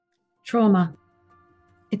Trauma.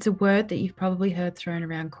 It's a word that you've probably heard thrown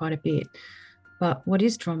around quite a bit. But what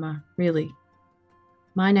is trauma, really?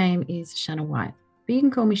 My name is Shanna White, but you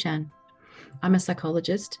can call me Shan. I'm a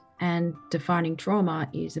psychologist, and defining trauma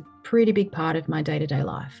is a pretty big part of my day-to-day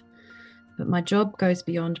life. But my job goes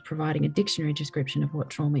beyond providing a dictionary description of what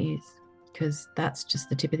trauma is, because that's just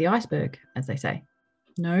the tip of the iceberg, as they say.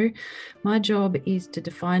 No, my job is to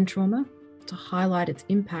define trauma, to highlight its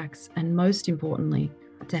impacts, and most importantly,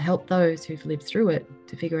 to help those who've lived through it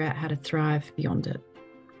to figure out how to thrive beyond it.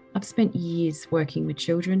 I've spent years working with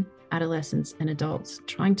children, adolescents, and adults,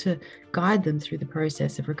 trying to guide them through the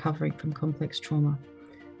process of recovering from complex trauma.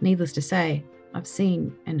 Needless to say, I've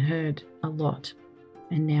seen and heard a lot,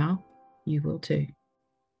 and now you will too.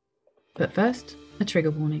 But first, a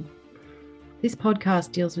trigger warning. This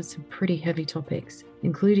podcast deals with some pretty heavy topics,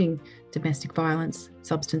 including domestic violence,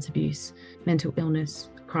 substance abuse, mental illness,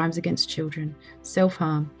 crimes against children,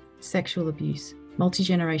 self-harm, sexual abuse,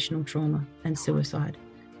 multi-generational trauma, and suicide.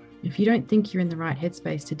 If you don't think you're in the right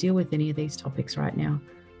headspace to deal with any of these topics right now,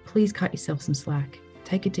 please cut yourself some slack,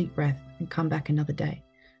 take a deep breath, and come back another day.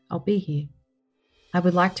 I'll be here. I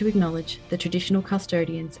would like to acknowledge the traditional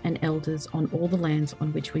custodians and elders on all the lands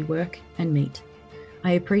on which we work and meet.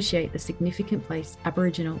 I appreciate the significant place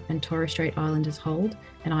Aboriginal and Torres Strait Islanders hold,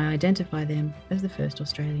 and I identify them as the first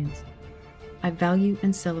Australians. I value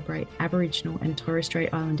and celebrate Aboriginal and Torres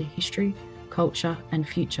Strait Islander history, culture, and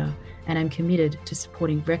future, and am committed to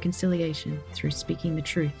supporting reconciliation through speaking the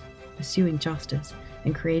truth, pursuing justice,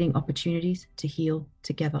 and creating opportunities to heal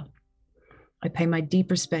together. I pay my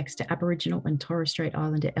deep respects to Aboriginal and Torres Strait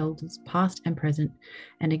Islander elders, past and present,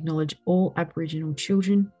 and acknowledge all Aboriginal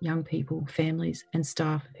children, young people, families, and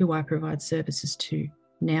staff who I provide services to,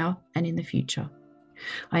 now and in the future.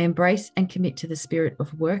 I embrace and commit to the spirit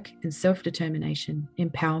of work and self-determination,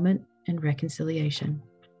 empowerment, and reconciliation.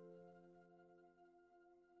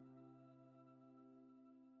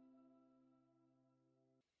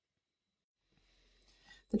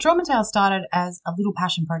 The Trauma Tale started as a little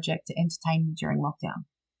passion project to entertain me during lockdown,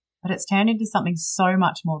 but it's turned into something so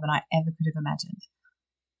much more than I ever could have imagined.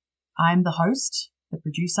 I'm the host, the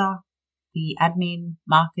producer, the admin,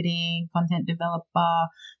 marketing, content developer,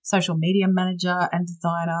 social media manager, and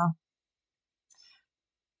designer.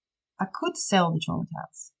 I could sell the Trauma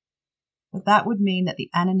Tales, but that would mean that the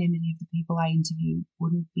anonymity of the people I interview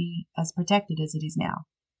wouldn't be as protected as it is now.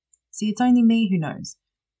 See, it's only me who knows,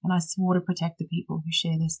 and I swore to protect the people who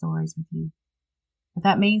share their stories with you. But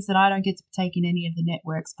that means that I don't get to partake in any of the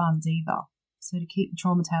network's funds either. So to keep the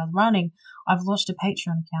Trauma Tales running, I've launched a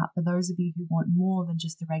Patreon account for those of you who want more than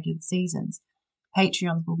just the regular seasons.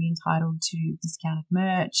 Patreons will be entitled to discounted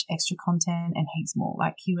merch, extra content, and heaps more,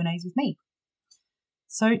 like Q&As with me.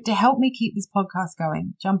 So to help me keep this podcast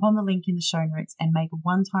going, jump on the link in the show notes and make a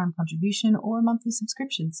one-time contribution or a monthly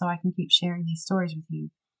subscription so I can keep sharing these stories with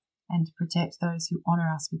you and to protect those who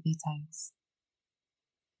honour us with their tales.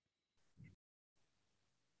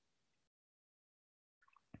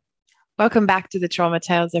 Welcome back to the Trauma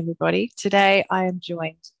Tales, everybody. Today I am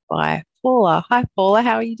joined by Paula. Hi, Paula.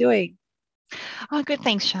 How are you doing? Oh, good.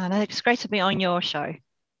 Thanks, Shana. It's great to be on your show.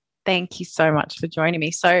 Thank you so much for joining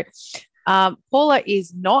me. So, Paula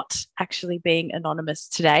is not actually being anonymous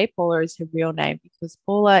today. Paula is her real name because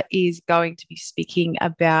Paula is going to be speaking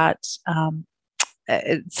about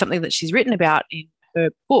something that she's written about in her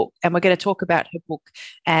book. And we're going to talk about her book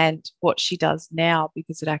and what she does now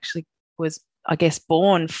because it actually was, I guess,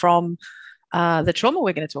 born from the trauma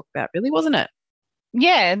we're going to talk about, really, wasn't it?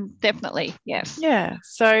 Yeah, definitely. Yes. Yeah.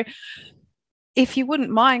 So if you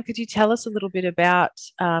wouldn't mind, could you tell us a little bit about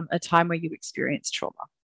a time where you experienced trauma?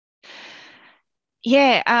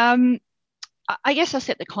 Yeah. I guess I'll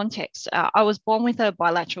set the context. I was born with a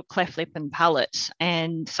bilateral cleft lip and palate.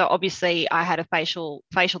 And so obviously I had a facial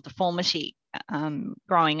deformity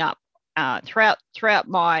growing up. Throughout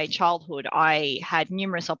my childhood, I had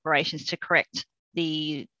numerous operations to correct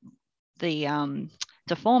the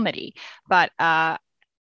deformity, but I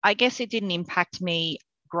guess it didn't impact me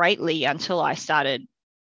greatly until I started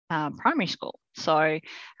primary school. So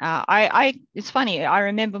it's funny. I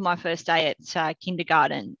remember my first day at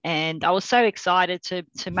kindergarten, and I was so excited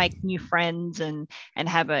to make new friends and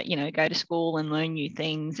have go to school and learn new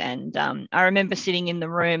things. And I remember sitting in the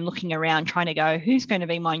room looking around, trying to go, who's going to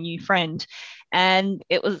be my new friend? And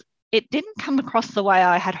it didn't come across the way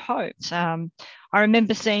I had hoped. I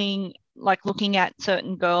remember looking at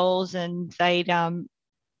certain girls, and they'd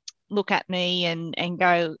look at me and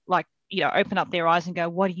go like, open up their eyes and go,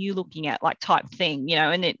 what are you looking at? Like type thing,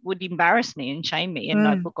 and it would embarrass me and shame me and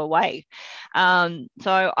I'd look away.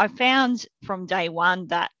 So I found from day one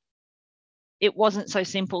that it wasn't so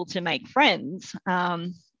simple to make friends.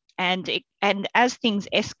 And as things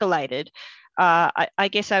escalated, I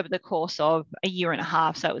guess over the course of a year and a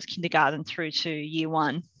half, so it was kindergarten through to year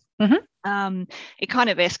one, it kind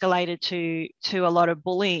of escalated to a lot of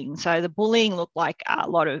bullying. So the bullying looked like a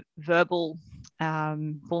lot of verbal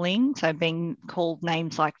bullying, so being called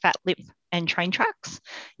names like fat lip and train tracks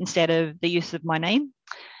instead of the use of my name,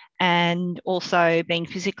 and also being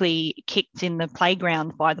physically kicked in the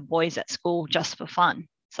playground by the boys at school just for fun.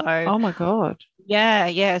 So, oh my God.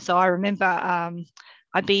 Yeah. So I remember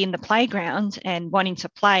I'd be in the playground and wanting to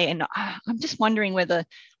play, and I'm just wondering whether,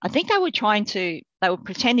 I think they were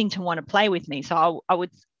pretending to want to play with me. So I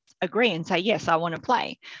would agree and say, yes, I want to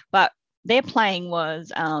play. But their playing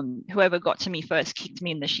was whoever got to me first, kicked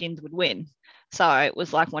me in the shins, would win. So it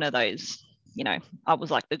was like one of those, I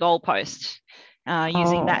was like the goalpost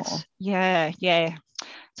using that. Yeah.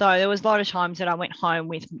 So there was a lot of times that I went home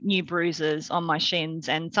with new bruises on my shins,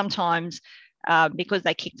 and sometimes because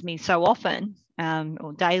they kicked me so often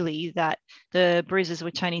or daily, that the bruises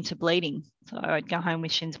would turn into bleeding. So I'd go home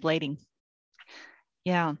with shins bleeding.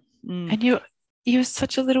 Yeah. And you were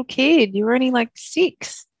such a little kid. You were only like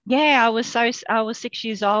 6. Yeah, I was 6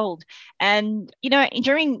 years old. And,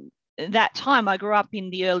 during that time, I grew up in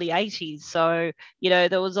the early 80s. So,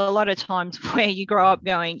 there was a lot of times where you grow up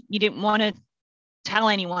going, you didn't want to tell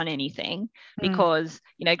anyone anything because,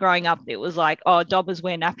 growing up, it was like, oh, dobbers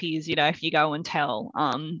wear nappies, if you go and tell.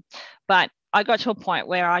 But I got to a point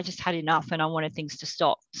where I just had enough and I wanted things to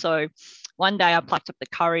stop. So one day I plucked up the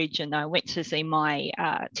courage and I went to see my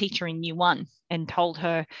teacher in year 1 and told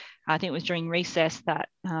her, I think it was during recess, that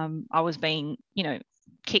I was being,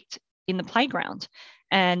 kicked in the playground.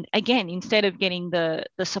 And again, instead of getting the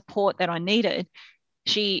support that I needed,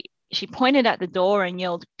 she pointed at the door and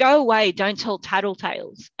yelled, "Go away, don't tell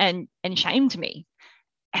tattletales," and shamed me.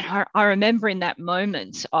 And I remember in that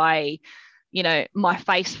moment, my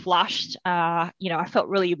face flushed. I felt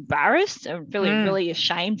really embarrassed and really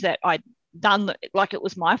ashamed that I'd done like it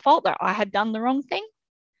was my fault, that I had done the wrong thing.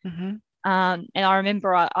 And I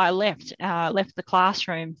remember I left the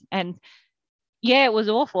classroom, and yeah, it was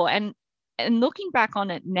awful. And looking back on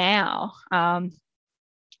it now,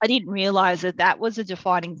 I didn't realize that was a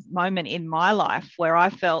defining moment in my life where I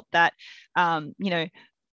felt that, I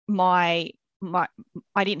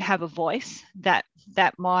didn't have a voice, that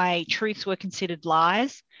my truths were considered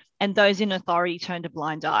lies, and those in authority turned a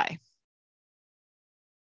blind eye.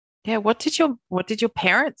 Yeah. What did your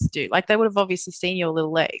parents do? Like, they would have obviously seen your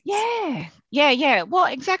little legs. Yeah. Well,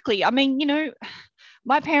 exactly. I mean,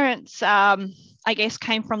 my parents, I guess,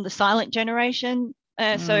 came from the silent generation.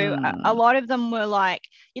 So a lot of them were like,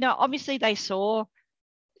 obviously they saw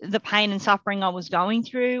the pain and suffering I was going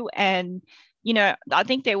through. And, I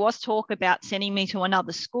think there was talk about sending me to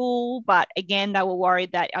another school, but again, they were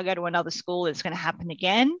worried that I go to another school, it's going to happen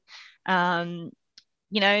again.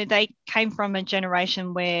 They came from a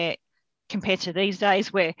generation where, compared to these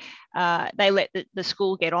days, where they let the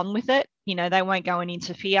school get on with it. They won't go and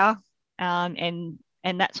interfere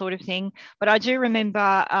and that sort of thing. But I do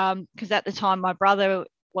remember, because at the time my brother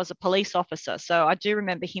was a police officer, so I do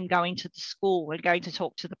remember him going to the school and going to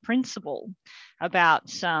talk to the principal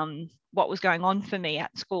about what was going on for me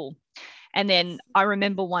at school. And then I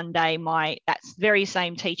remember one day that very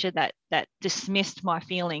same teacher that dismissed my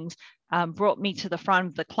feelings brought me to the front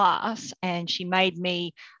of the class, and she made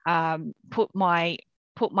me put my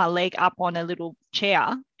leg up on a little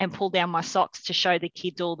chair and pull down my socks to show the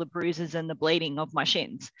kids all the bruises and the bleeding of my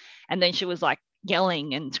shins. And then she was like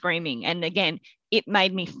yelling and screaming. And again, it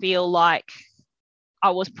made me feel like I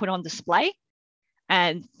was put on display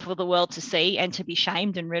and for the world to see and to be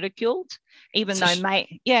shamed and ridiculed, even though,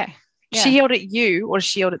 She yelled at you, or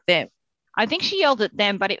she yelled at them? I think she yelled at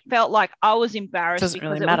them, but it felt like I was embarrassed because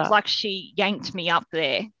really it matter. was like she yanked me up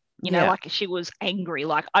there. Like she was angry.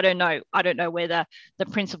 Like, I don't know whether the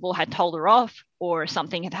principal had told her off or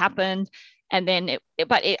something had happened. And then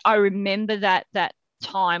I remember that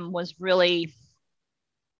time was really,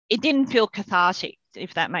 it didn't feel cathartic,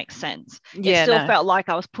 if that makes sense. It still felt like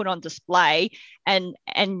I was put on display and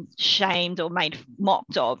shamed or made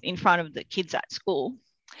mocked of in front of the kids at school.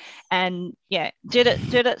 And did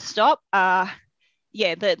it stop?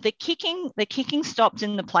 The kicking stopped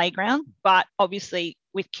in the playground, but obviously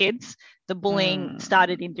with kids, the bullying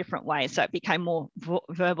started in different ways. So it became more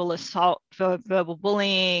verbal assault, verbal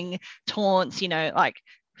bullying, taunts, like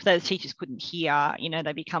if those teachers couldn't hear,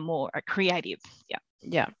 they become more creative.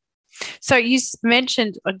 Yeah. So you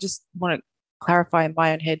mentioned, I just want to clarify in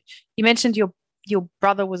my own head, you mentioned your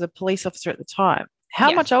brother was a police officer at the time.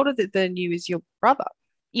 How much older than you is your brother?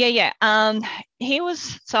 Yeah. He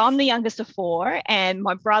was, so I'm the youngest of four, and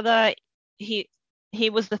my brother, he he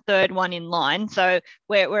was the third one in line. So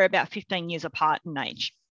we're about 15 years apart in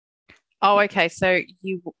age. Oh, Yeah. okay. So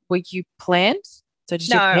were you planned? So did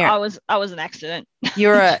No, your I parent? was I was an accident.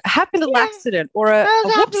 You're a happy little Yeah, accident or that a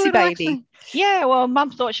was a happy whoopsie little baby. accident. Yeah, well,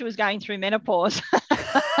 mum thought she was going through menopause.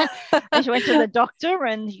 And she went to the doctor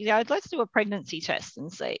and he goes, let's do a pregnancy test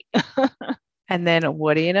and see. And then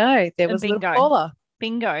what do you know? There And was little bingo. Paula.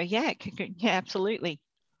 Bingo. Yeah, yeah, absolutely.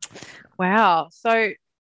 Wow. So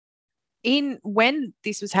in when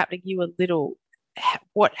this was happening, you were little.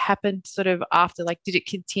 What happened sort of after? Like, did it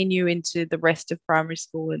continue into the rest of primary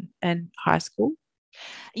school and high school?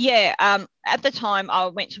 Yeah, at the time I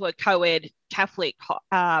went to a co-ed Catholic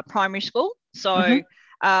primary school. So Hmm.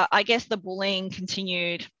 I guess the bullying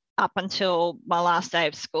continued up until my last day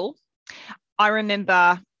of school. I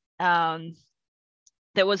remember um,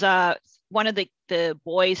 there was one of the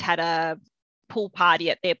boys had a pool party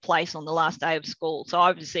at their place on the last day of school. So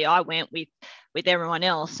obviously I went with everyone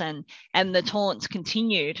else, and the taunts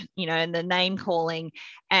continued, and the name calling,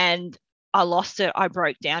 and I lost it. I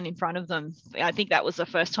broke down in front of them. I think that was the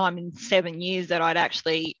first time in 7 years that I'd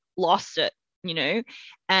actually lost it,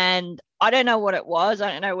 and I don't know what it was.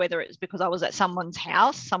 I don't know whether it's because I was at someone's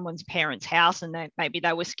house, someone's parents' house, and maybe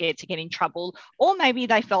they were scared to get in trouble, or maybe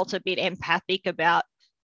they felt a bit empathic about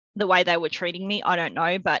the way they were treating me. I don't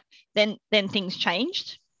know, but then things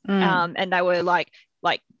changed, Mm. and they were like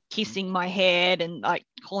kissing my head and like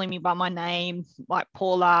calling me by my name, like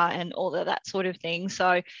Paula, and all of that sort of thing.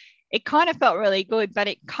 So it kind of felt really good, but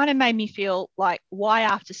it kind of made me feel like, why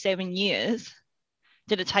after 7 years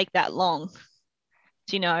did it take that long?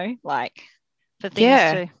 Do you know, like for things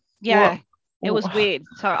Yeah. to, yeah, What? it was weird.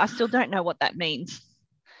 So I still don't know what that means.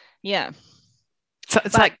 Yeah, So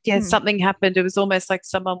it's but like, yeah, something happened. It was almost like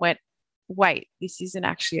someone went, wait, this isn't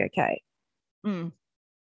actually okay.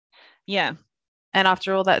 yeah, And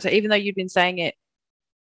after all that, so even though you'd been saying it,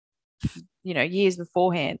 years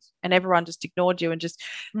beforehand, and everyone just ignored you and just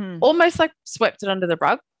almost like swept it under the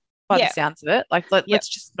rug by the yeah, sounds of it. Like, yeah, let's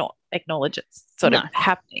just not acknowledge it's sort of no,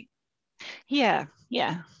 happening. yeah.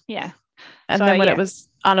 And So then when it yeah, was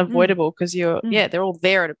unavoidable, because mm, they're all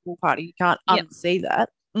there at a pool party, you can't yeah, unsee that.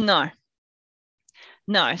 no.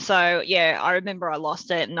 So yeah, I remember I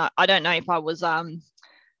lost it, and I don't know if I was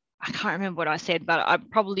I can't remember what I said, but I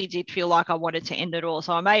probably did feel like I wanted to end it all.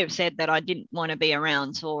 So I may have said that I didn't want to be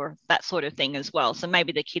around or that sort of thing as well. So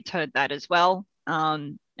maybe the kids heard that as well,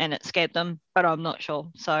 and it scared them, but I'm not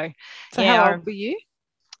sure. So So how yeah, old were you?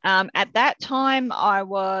 at that time I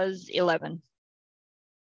was 11.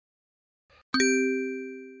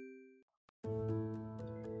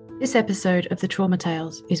 This episode of the Trauma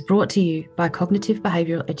Tales is brought to you by Cognitive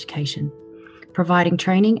Behavioural Education, providing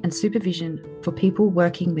training and supervision for people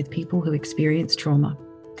working with people who experience trauma.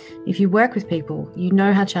 If you work with people, you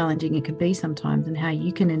know how challenging it can be sometimes and how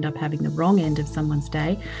you can end up having the wrong end of someone's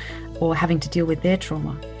day or having to deal with their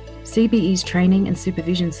trauma. CBE's training and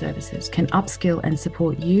supervision services can upskill and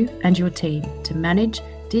support you and your team to manage,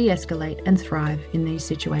 de-escalate and thrive in these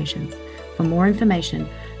situations. For more information,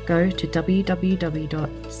 go to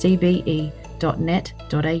www.cbe.net.au.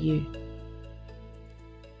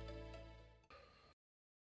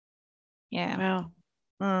 Yeah.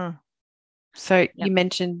 Wow. So you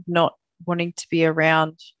mentioned not wanting to be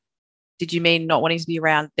around. Did you mean not wanting to be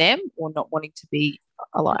around them or not wanting to be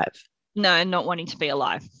alive? No, not wanting to be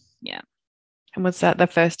alive. Yeah. And was that the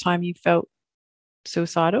first time you felt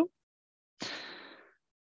suicidal?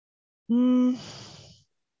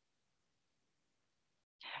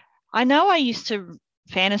 I know I used to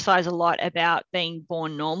fantasize a lot about being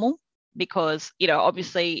born normal because,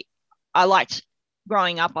 obviously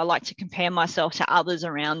growing up, I liked to compare myself to others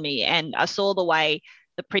around me. And I saw the way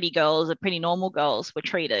the pretty normal girls were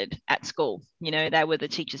treated at school. They were the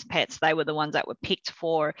teachers' pets. They were the ones that were picked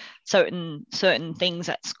for certain things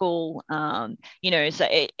at school. So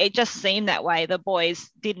it just seemed that way. The boys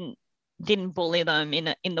didn't bully them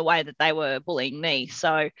in the way that they were bullying me.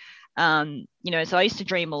 So so I used to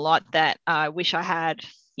dream a lot that I wish I had,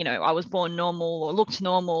 I was born normal or looked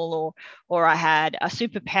normal, or I had a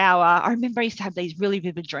superpower. I remember I used to have these really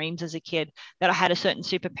vivid dreams as a kid that I had a certain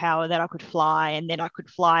superpower that I could fly, and then I could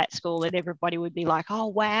fly at school and everybody would be like, oh,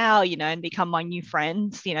 wow, and become my new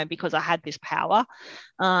friends, because I had this power.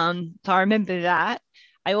 So I remember that.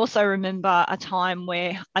 I also remember a time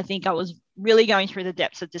where I think I was really going through the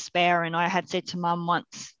depths of despair, and I had said to mum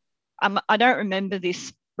once, I don't remember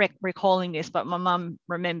this recalling this, but my mum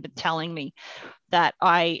remembered telling me that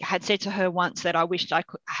I had said to her once that I wished I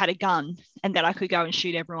had a gun and that I could go and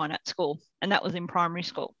shoot everyone at school. And that was in primary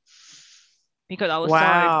school. because I was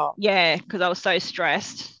Wow. because I was so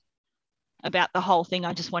stressed about the whole thing.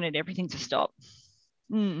 I just wanted everything to stop.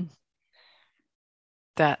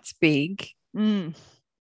 That's big. Mm.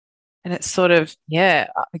 And it's sort of, I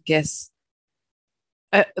guess,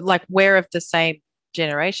 like we're of the same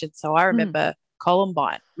generation. So I remember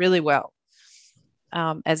Columbine really well,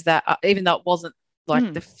 as that, even though it wasn't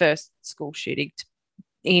like the first school shooting.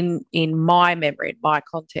 In my memory, in my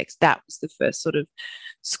context, that was the first sort of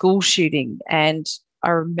school shooting. And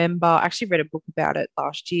I remember I actually read a book about it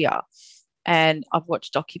last year, and I've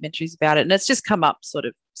watched documentaries about it, and it's just come up sort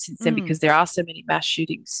of since then because there are so many mass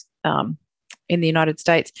shootings in the United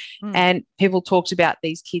States, and people talked about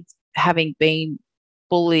these kids having been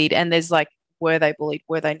bullied, and there's like, were they bullied?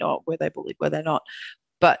 Were they not? Were they bullied? Were they not?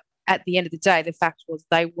 But at the end of the day, the fact was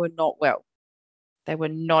they were not well. They were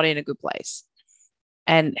not in a good place.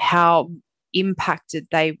 And how impacted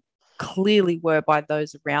they clearly were by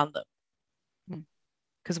those around them.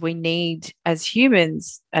 Because we need, as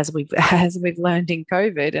humans, as we've learned in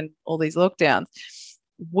COVID and all these lockdowns,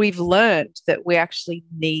 we've learned that we actually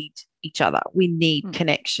need each other. We need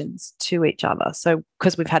connections to each other. So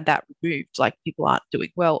because we've had that removed, like people aren't doing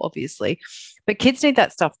well, obviously, but kids need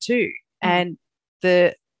that stuff too. And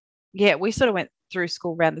we sort of went through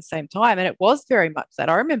school around the same time, and it was very much that.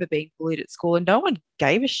 I remember being bullied at school and no one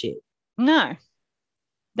gave a shit. No,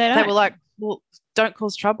 they were like, well, don't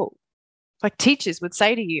cause trouble. Like teachers would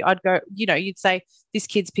say to you, I'd go, you'd say, this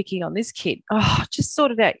kid's picking on this kid. Oh, just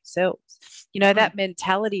sort it out yourselves. That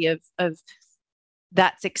mentality of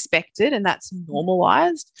that's expected and that's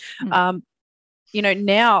normalized. Now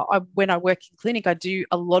when I work in clinic, I do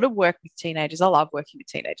a lot of work with teenagers. I love working with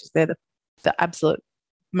teenagers. They're the absolute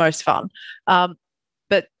most fun.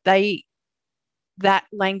 But that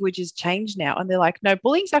language has changed now, and they're like, no,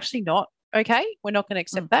 bullying's actually not okay. We're not going to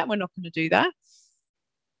accept that. We're not going to do that.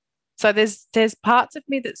 So there's parts of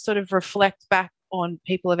me that sort of reflect back on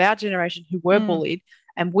people of our generation who were bullied,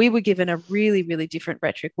 and we were given a really, really different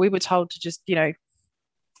rhetoric. We were told to just,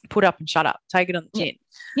 put up and shut up, take it on the chin.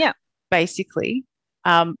 Yeah. Basically.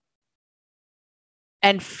 And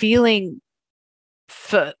feeling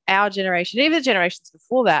for our generation, even the generations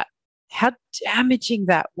before that, how damaging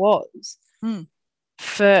that was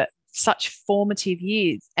for such formative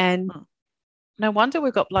years. And no wonder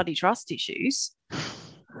we've got bloody trust issues.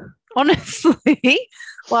 Honestly,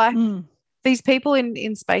 like these people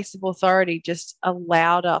in space of authority just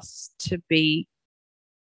allowed us to be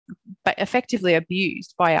effectively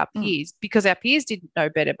abused by our peers because our peers didn't know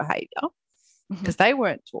better behaviour because they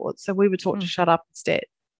weren't taught. So we were taught to shut up instead.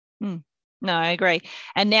 No, I agree.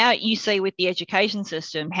 And now you see with the education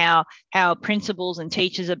system how principals and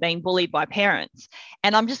teachers are being bullied by parents.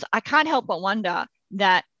 And I can't help but wonder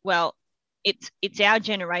that, well, it's our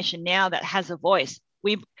generation now that has a voice.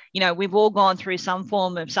 We've all gone through some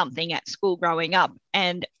form of something at school growing up,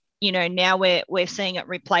 and now we're seeing it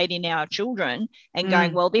replayed in our children and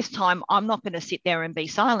going, well, this time I'm not going to sit there and be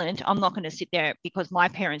silent. I'm not going to sit there because my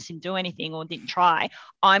parents didn't do anything or didn't try.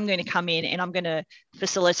 I'm going to come in and I'm going to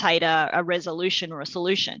facilitate a resolution or a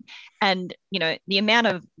solution. And the amount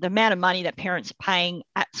of money that parents are paying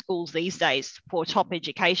at schools these days for top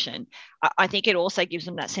education, I think it also gives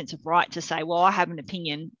them that sense of right to say, well, I have an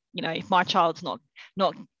opinion. If my child's not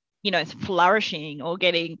flourishing or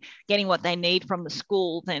getting what they need from the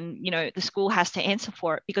school, then the school has to answer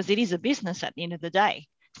for it, because it is a business at the end of the day.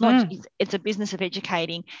 It's not it's a business of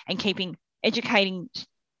educating and educating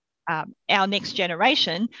our next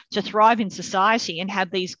generation to thrive in society and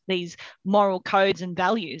have these moral codes and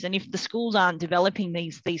values. And if the schools aren't developing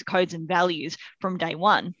these codes and values from day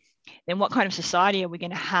one, then what kind of society are we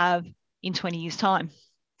going to have in 20 years time?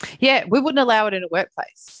 Yeah, we wouldn't allow it in a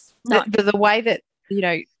workplace. No. The way that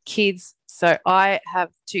kids, so I have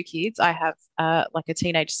 2 kids. I have like a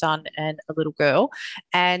teenage son and a little girl,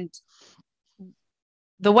 and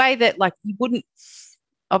the way that you wouldn't,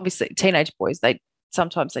 obviously teenage boys,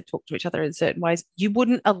 sometimes they talk to each other in certain ways. You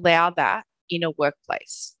wouldn't allow that in a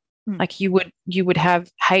workplace. Like you would have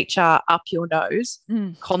HR up your nose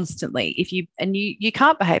constantly if you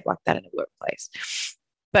can't behave like that in a workplace.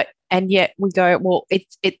 And yet we go, well,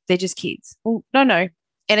 they're just kids. Well, no.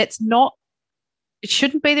 And it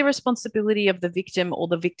shouldn't be the responsibility of the victim or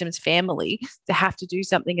the victim's family to have to do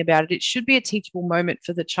something about it. It should be a teachable moment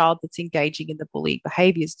for the child that's engaging in the bullying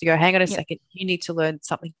behaviours to go, hang on a second, you need to learn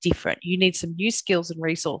something different. You need some new skills and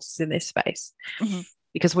resources in this space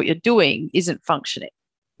because what you're doing isn't functioning.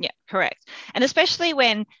 Yeah, correct. And especially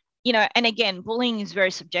when, and again, bullying is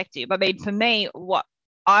very subjective. I mean, for me, what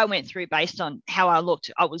I went through based on how I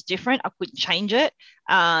looked, I was different. I couldn't change it.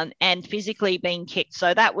 And physically being kicked.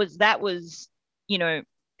 So that was,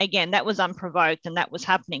 again, that was unprovoked and that was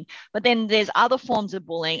happening. But then there's other forms of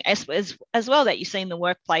bullying as well that you see in the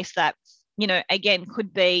workplace that, again,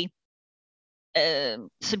 could be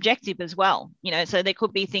subjective as well. So there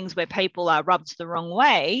could be things where people are rubbed the wrong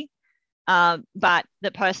way, but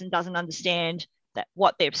the person doesn't understand that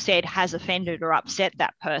what they've said has offended or upset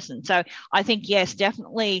that person. So I think, yes,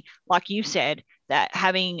 definitely, like you said, that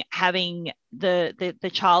having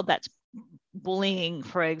the child that's bullying,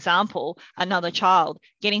 for example, another child,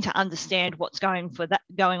 getting to understand what's going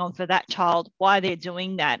on for that child, why they're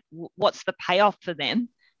doing that, what's the payoff for them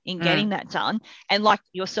in getting that done. And like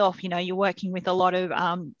yourself, you're working with a lot of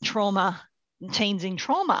teens in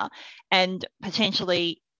trauma, and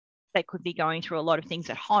potentially they could be going through a lot of things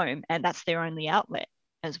at home, and that's their only outlet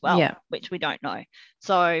as well, which we don't know.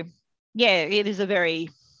 So yeah, it is a very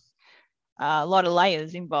lot of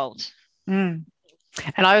layers involved. And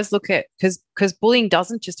I always look at, because bullying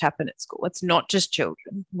doesn't just happen at school. It's not just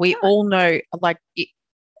children. We all know,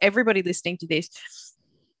 everybody listening to this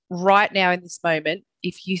right now in this moment,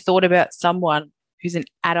 if you thought about someone who's an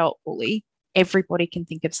adult bully, everybody can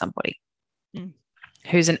think of somebody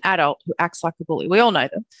who's an adult who acts like a bully. We all know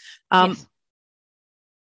them. Yes.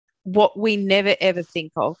 What we never, ever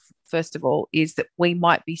think of, first of all, is that we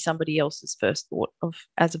might be somebody else's first thought of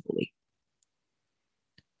as a bully.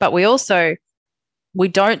 But we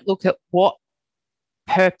don't look at what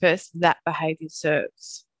purpose that behavior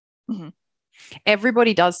serves.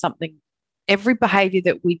 Everybody does something. Every behavior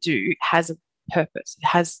that we do has a purpose. It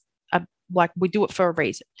has we do it for a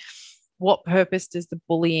reason. What purpose does the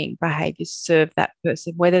bullying behavior serve that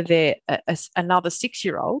person, whether they're another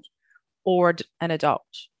 6-year-old or an adult?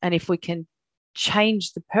 And if we can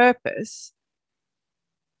change the purpose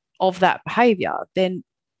of that behavior, then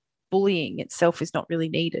bullying itself is not really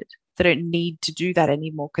needed. They don't need to do that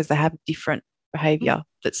anymore because they have a different behavior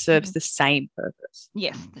that serves the same purpose.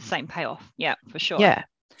 Yes, the same payoff. Yeah, for sure. Yeah,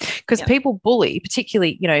 because people bully,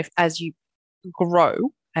 particularly, as you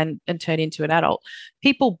grow and turn into an adult,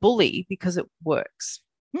 people bully because it works.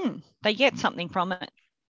 They get something from it.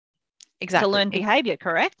 Exactly. To learn behavior,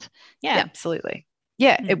 correct? Yeah. Absolutely.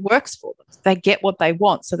 Yeah, it works for them. They get what they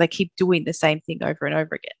want, so they keep doing the same thing over and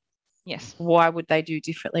over again. Yes. Why would they do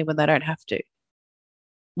differently when they don't have to?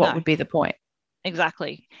 What would be the point?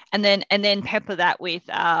 Exactly. And then pepper that with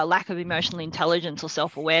lack of emotional intelligence or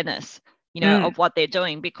self-awareness, of what they're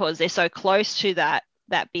doing, because they're so close to that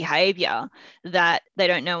behavior that they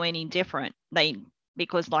don't know any different.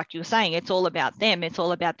 Because like you were saying, it's all about them. It's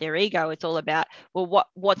all about their ego. It's all about, well,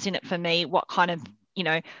 what's in it for me? What kind of,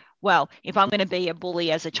 well, if I'm going to be a bully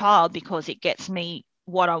as a child because it gets me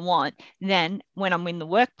what I want, then when I'm in the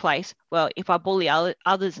workplace, well, if I bully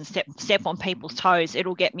others and step on people's toes,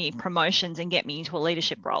 it'll get me promotions and get me into a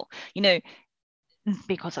leadership role,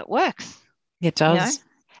 because it works. It does.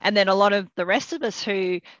 And then a lot of the rest of us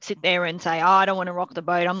who sit there and say, I don't want to rock the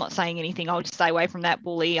boat, I'm not saying anything, I'll just stay away from that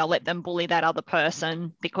bully, I'll let them bully that other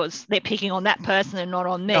person because they're picking on that person and not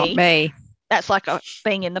on me. Not me. That's like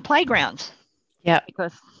being in the playground. Yeah.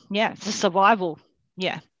 Because, it's a survival.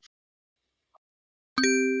 Yeah.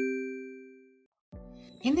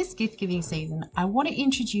 In this gift-giving season, I want to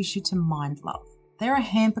introduce you to Mind Love. They're a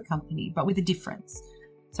hamper company, but with a difference.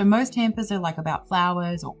 So most hampers are about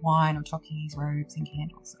flowers or wine or chockies, robes and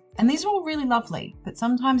candles. And these are all really lovely, but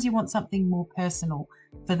sometimes you want something more personal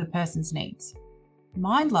for the person's needs.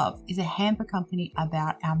 Mind Love is a hamper company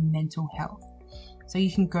about our mental health. So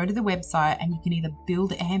you can go to the website and you can either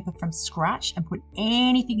build a hamper from scratch and put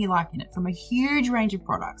anything you like in it from a huge range of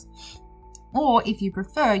products. Or if you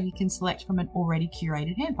prefer, you can select from an already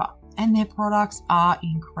curated hamper. And their products are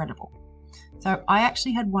incredible. So I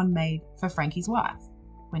actually had one made for Frankie's wife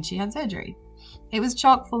when she had surgery. It was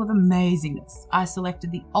chock full of amazingness. I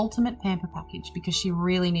selected the ultimate pamper package because she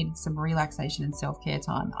really needed some relaxation and self-care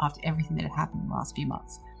time after everything that had happened in the last few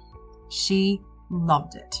months. She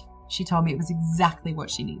loved it. She told me it was exactly what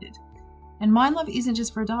she needed. And Mind Love isn't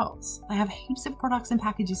just for adults. They have heaps of products and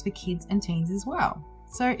packages for kids and teens as well.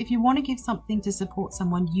 So if you want to give something to support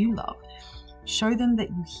someone you love, show them that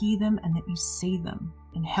you hear them and that you see them,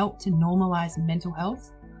 and help to normalize mental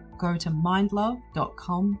health, go to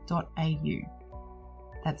mindlove.com.au.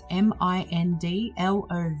 That's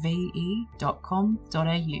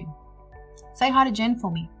mindlove.com.au. Say hi to Jen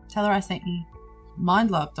for me. Tell her I sent you.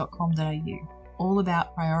 Mindlove.com.au. All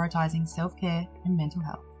about prioritizing self-care and mental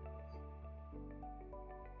health.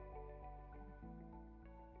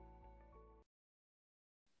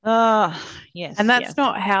 Yes. And that's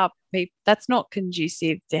not how that's not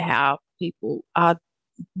conducive to how people are,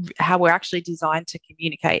 how we're actually designed to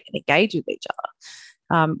communicate and engage with each other.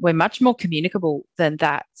 We're much more communicable than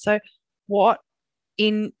that. So what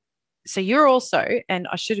so you're also, and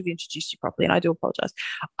I should have introduced you properly, and I do apologize.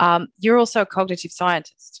 You're also a cognitive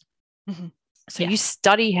scientist. Mm-hmm. So Yes. you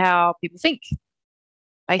study how people think,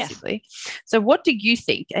 basically. Yes. So what do you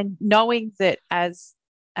think? And knowing that as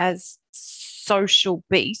social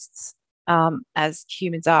beasts, as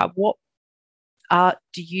humans are, what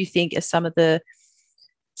do you think are some of the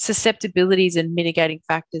susceptibilities and mitigating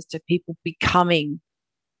factors to people becoming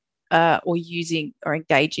or using or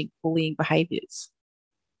engaging bullying behaviours?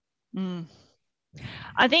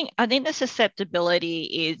 I think the susceptibility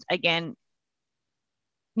is, again,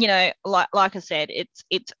 like I said,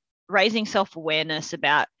 it's raising self-awareness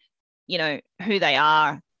about, who they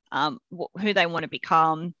are, who they want to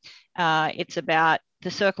become. It's about the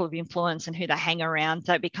circle of influence and who they hang around.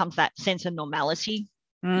 So it becomes that sense of normality,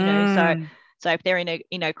 so if they're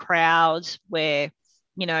in a crowd where,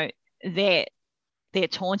 they're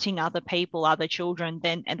taunting other people, other children,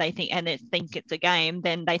 then they think it's a game,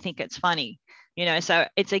 then they think it's funny. So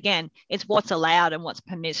it's what's allowed and what's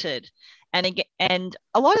permitted. And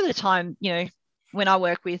a lot of the time, when I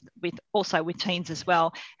work with teens as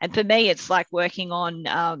well, and for me, it's like working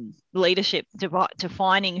on leadership,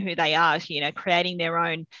 defining who they are, creating their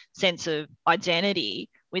own sense of identity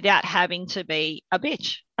without having to be a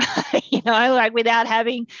bitch, like without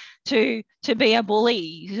having to be a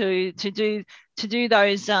bully, to do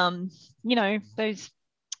those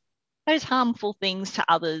those harmful things to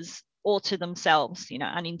others or to themselves,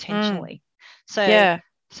 unintentionally. Yeah.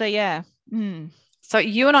 So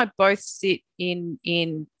you and I both sit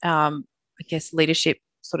in I guess leadership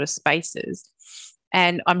sort of spaces,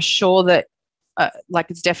 and I'm sure that like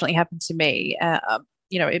it's definitely happened to me.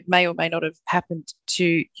 It may or may not have happened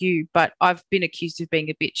to you, but I've been accused of being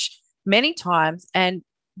a bitch many times. And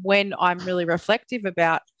when I'm really reflective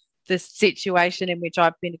about the situation in which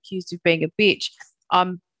I've been accused of being a bitch,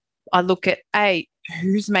 I look at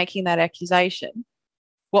who's making that accusation,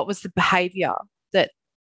 what was the behavior that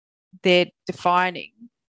they're defining,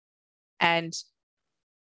 and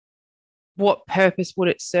what purpose would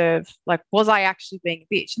it serve? Like, was I actually being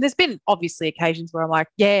a bitch? And there's been obviously occasions where I'm like,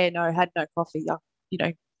 yeah, no, had no coffee,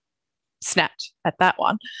 snapped at that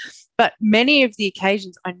one. But many of the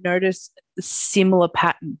occasions I notice the similar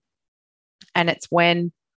pattern, and it's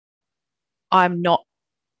when I'm not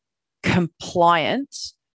compliant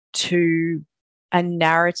to a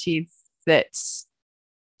narrative that's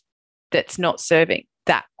not serving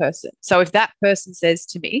that person. So if that person says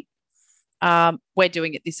to me, we're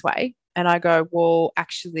doing it this way, and I go, well,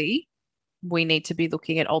 actually, we need to be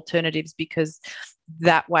looking at alternatives because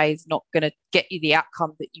that way is not going to get you the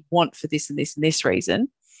outcome that you want for this and this and this reason.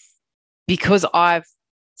 Because I've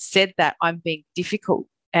said that, I'm being difficult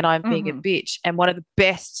and I'm being a bitch. And one of the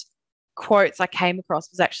best quotes I came across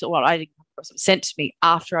was actually, well, I didn't come across, it was sent to me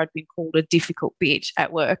after I'd been called a difficult bitch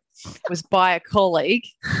at work, was by a colleague.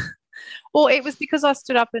 Well, it was because I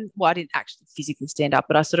stood up and, I didn't actually physically stand up,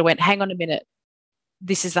 but I sort of went, hang on a minute,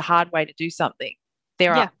 this is the hard way to do something.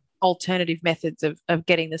 There are alternative methods of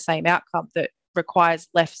getting the same outcome that requires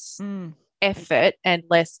less effort and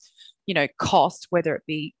less, cost, whether it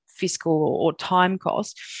be fiscal or time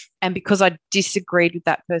cost. And because I disagreed with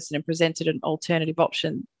that person and presented an alternative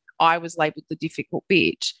option, I was labelled the difficult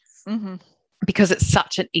bitch because it's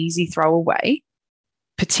such an easy throwaway,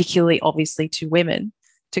 particularly obviously to women,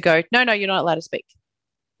 to go, no, you're not allowed to speak.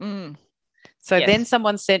 So then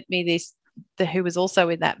someone sent me this, who was also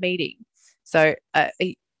in that meeting. So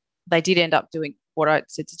they did end up doing what I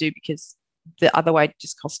said to do because the other way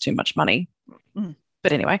just cost too much money.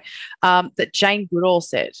 But anyway, that Jane Goodall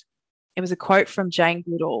said, it was a quote from Jane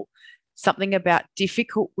Goodall, something about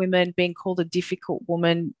difficult women, being called a difficult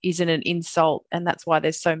woman isn't an insult, and that's why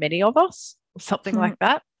there's so many of us, or something like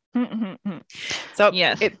that. So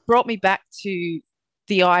it brought me back to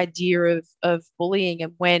the idea of bullying,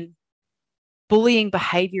 and when bullying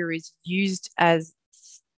behavior is used as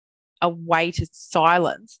a way to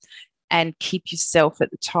silence and keep yourself at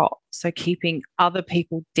the top. So keeping other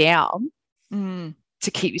people down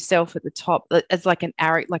to keep yourself at the top, as like an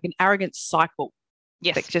arrogant cycle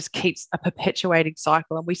that just keeps a perpetuating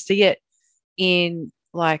cycle. And we see it in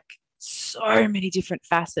like so many different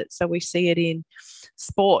facets. So we see it in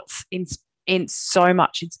sports, in so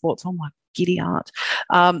much in sports. Oh my giddy aunt.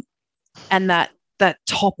 And that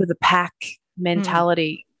top of the pack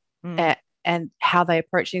mentality and how they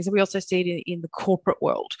approach things. And we also see it in the corporate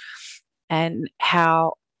world and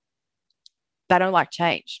how they don't like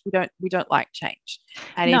change. We don't like change.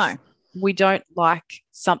 And if we don't like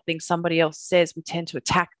something somebody else says, we tend to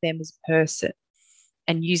attack them as a person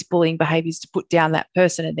and use bullying behaviors to put down that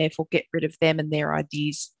person and therefore get rid of them and their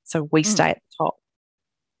ideas. So we stay at the top.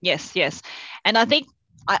 Yes. And I think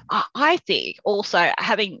I think also,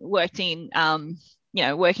 having worked in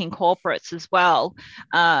working corporates as well,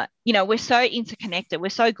 we're so interconnected, we're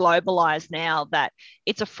so globalized now that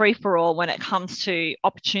it's a free for all when it comes to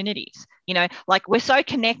opportunities. Like, we're so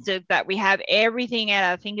connected that we have everything at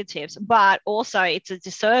our fingertips, but also it's a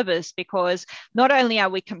disservice because not only are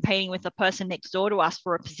we competing with the person next door to us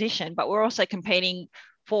for a position, but we're also competing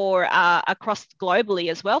for across globally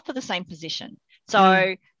as well for the same position.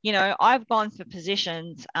 So, I've gone for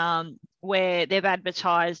positions where they've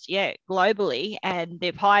advertised, globally, and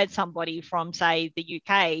they've hired somebody from, say, the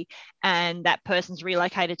UK, and that person's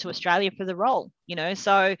relocated to Australia for the role,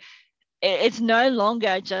 So it's no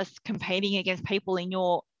longer just competing against people in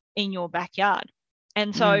your backyard.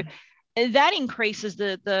 And so that increases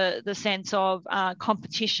the sense of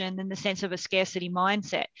competition and the sense of a scarcity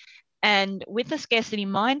mindset. And with the scarcity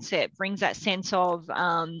mindset brings that sense of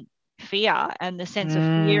fear, and the sense of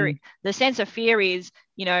fear. The sense of fear is,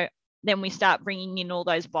 then we start bringing in all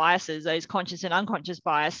those biases, those conscious and unconscious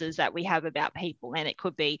biases that we have about people, and it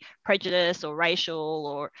could be prejudice or racial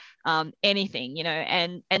or anything,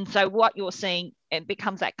 and so what you're seeing, it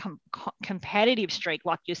becomes that competitive streak,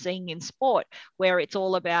 like you're seeing in sport, where it's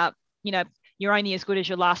all about, you're only as good as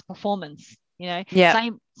your last performance.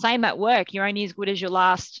 Same at work. You're only as good as your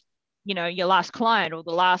last client, or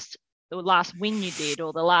the last win you did,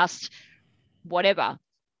 or the last whatever.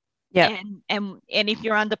 And if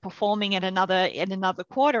you're underperforming at another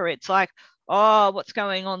quarter, it's like, oh, what's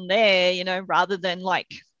going on there? Rather than like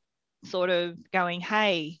sort of going,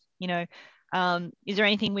 hey, is there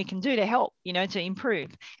anything we can do to help, to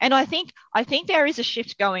improve? And I think there is a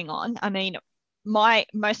shift going on. I mean,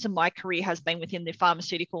 most of my career has been within the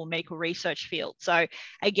pharmaceutical and medical research field. So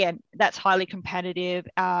again, that's highly competitive.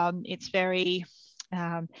 It's very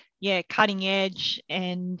cutting edge,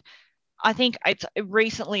 and I think it's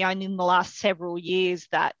recently, only in the last several years,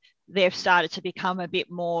 that they've started to become a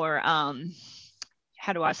bit more,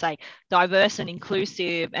 how do I say, diverse and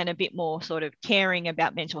inclusive, and a bit more sort of caring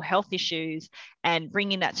about mental health issues, and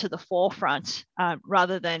bringing that to the forefront,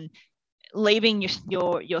 rather than leaving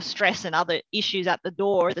your stress and other issues at the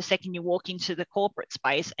door the second you walk into the corporate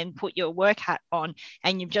space and put your work hat on,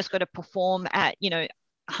 and you've just got to perform at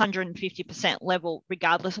 150% level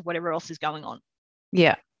regardless of whatever else is going on.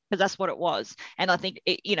 Because that's what it was. And I think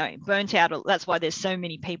burnt out, that's why there's so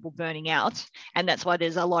many people burning out, and that's why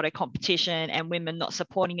there's a lot of competition and women not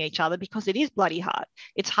supporting each other, because it is bloody hard.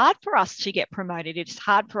 It's hard for us to get promoted. It's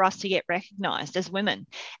hard for us to get recognized as women.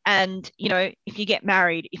 And if you get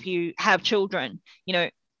married, if you have children,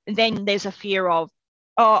 then there's a fear of,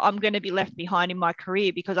 oh, I'm going to be left behind in my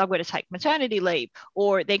career because I've got to take maternity leave,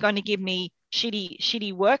 or they're going to give me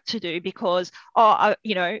shitty work to do because,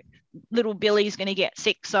 little Billy's going to get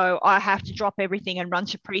sick, so I have to drop everything and run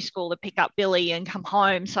to preschool to pick up Billy and come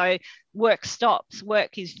home. So work stops,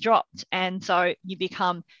 work is dropped, and so you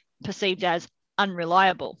become perceived as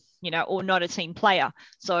unreliable, or not a team player.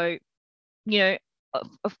 So,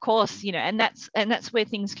 of course, and that's where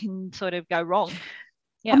things can sort of go wrong.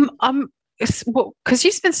 Because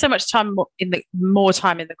you spend so much time more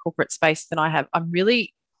time in the corporate space than I have. I'm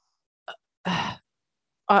really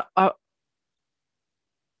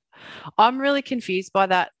I'm really confused by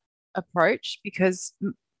that approach, because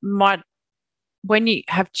when you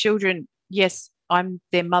have children, yes, I'm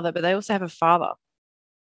their mother, but they also have a father.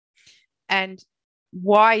 And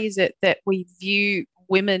why is it that we view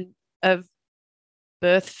women of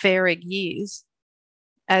birth-faring years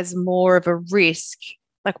as more of a risk?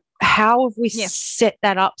 Like, how have we set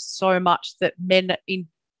that up so much that men in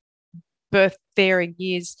birth-faring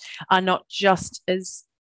years are not just as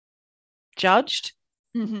judged?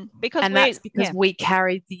 Because we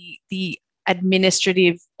carry the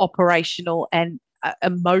administrative, operational, and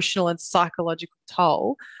emotional and psychological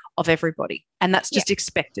toll of everybody, and that's just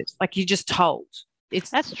expected. Like, you're just told.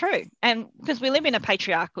 That's true, and because we live in a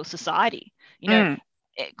patriarchal society,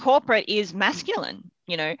 corporate is masculine.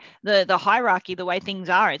 The hierarchy, the way things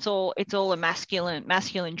are, it's all a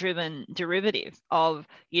masculine driven derivative of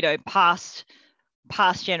past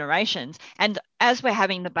generations. And as we're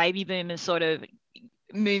having the baby boomers sort of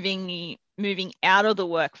moving out of the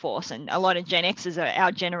workforce, and a lot of Gen Xers are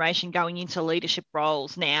our generation going into leadership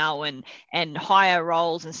roles now and higher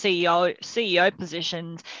roles and CEO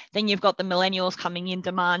positions, then you've got the millennials coming in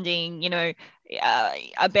demanding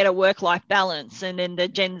a better work-life balance, and then the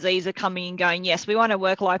Gen Zs are coming and going, yes, we want a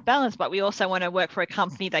work-life balance, but we also want to work for a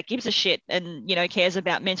company that gives a shit and cares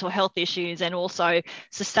about mental health issues and also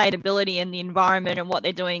sustainability and the environment and what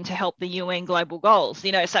they're doing to help the UN global goals.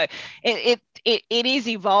 So it is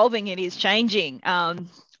evolving, it is changing.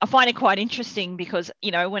 I find it quite interesting because,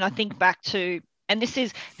 when I think back to, and this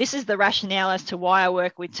is the rationale as to why I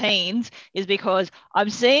work with teens, is because I'm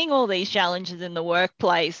seeing all these challenges in the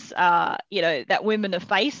workplace, that women are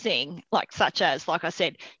facing, such as, like I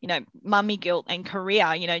said, mummy guilt and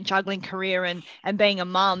career, juggling career and being a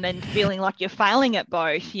mum and feeling like you're failing at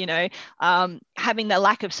both, having the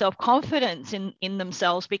lack of self-confidence in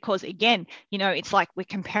themselves, because again, it's like we're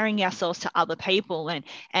comparing ourselves to other people,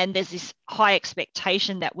 and there's this high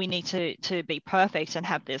expectation that we need to be perfect and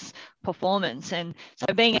have this performance. And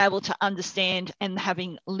so being able to understand, and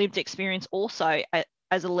having lived experience also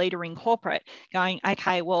as a leader in corporate, going,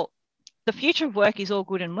 okay, well, the future of work is all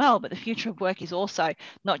good and well, but the future of work is also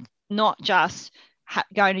not just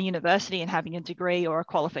going to university and having a degree or a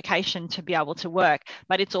qualification to be able to work,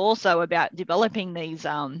 but it's also about developing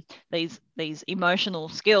these emotional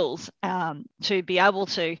skills to be able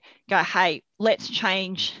to go, hey, let's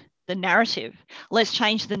change the narrative. Let's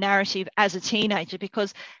change the narrative as a teenager,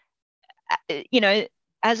 because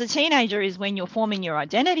as a teenager is when you're forming your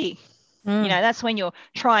identity. That's when you're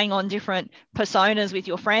trying on different personas with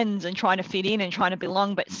your friends and trying to fit in and trying to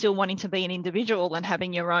belong, but still wanting to be an individual and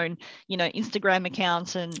having your own, Instagram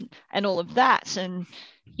accounts and all of that. And,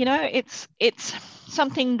 it's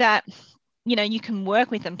something that, you can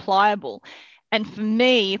work with and pliable. And for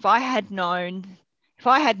me, if I had known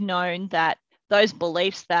that those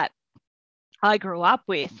beliefs that I grew up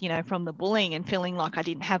with, from the bullying and feeling like I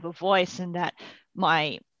didn't have a voice, and that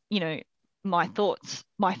my thoughts,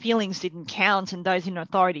 my feelings didn't count, and those in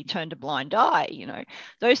authority turned a blind eye,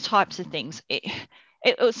 those types of things.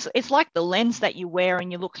 It's like the lens that you wear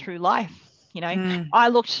and you look through life. I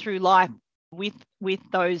looked through life with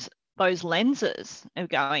those lenses of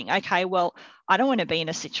going, okay, well, I don't want to be in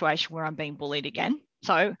a situation where I'm being bullied again,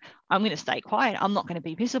 so I'm going to stay quiet. I'm not going to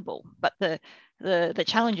be visible. But the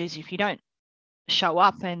challenge is, if you don't show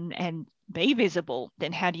up and be visible,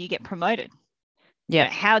 then how do you get promoted?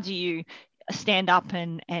 How do you stand up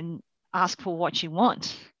and ask for what you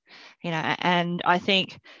want? And I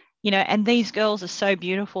think, and these girls are so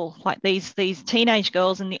beautiful, like these teenage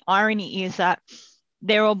girls, and the irony is that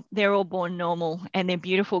they're all born normal and they're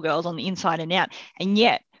beautiful girls on the inside and out, and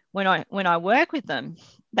yet when I work with them,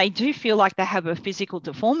 they do feel like they have a physical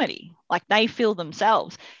deformity, like they feel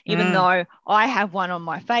themselves, even though I have one on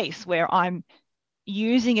my face, where I'm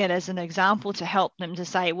using it as an example to help them to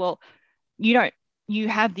say, well, you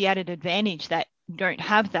have the added advantage that you don't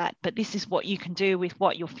have that, but this is what you can do with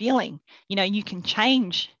what you're feeling. You can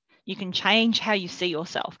change how you see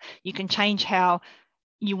yourself. You can change how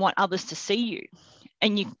you want others to see you.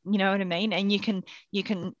 And you know what I mean? And you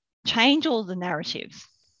can change all the narratives.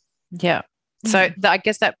 Yeah. So I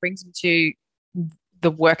guess that brings me to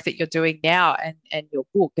the work that you're doing now and your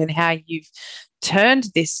book, and how you've turned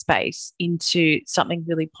this space into something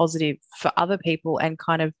really positive for other people, and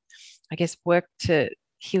kind of, I guess, work to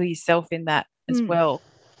heal yourself in that as well.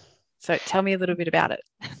 So tell me a little bit about it.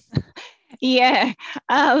 Yeah.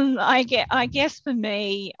 I guess for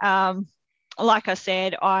me, like I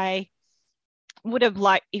said, I would have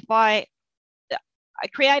liked, if I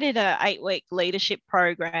created an 8-week leadership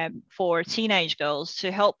program for teenage girls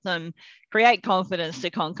to help them create confidence to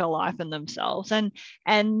conquer life and themselves.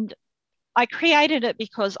 And I created it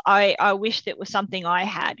because I wished it was something I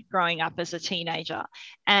had growing up as a teenager.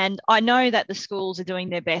 And I know that the schools are doing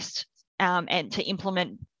their best and to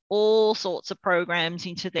implement all sorts of programs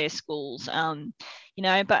into their schools,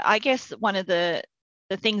 but I guess one of the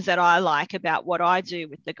things that I like about what I do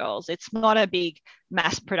with the girls, it's not a big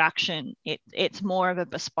mass production. It's more of a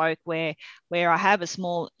bespoke where I have a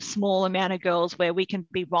small amount of girls where we can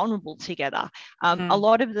be vulnerable together. A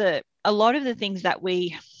lot of the things that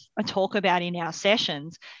we talk about in our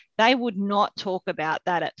sessions, they would not talk about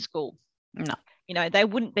that at school. No. They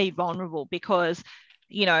wouldn't be vulnerable because,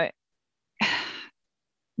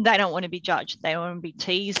 they don't want to be judged. They don't want to be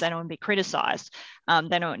teased. They don't want to be criticized.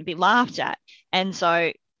 They don't want to be laughed at. And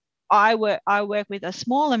so I work with a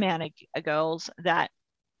small amount of girls that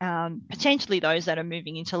potentially those that are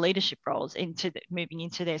moving into leadership roles, moving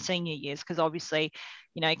into their senior years, because obviously,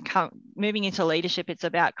 moving into leadership, it's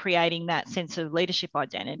about creating that sense of leadership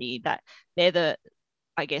identity, that they're the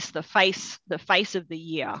face of the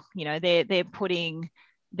year. They're putting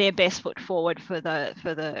their best foot forward for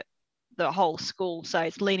the whole school. So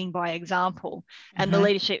it's leading by example. And the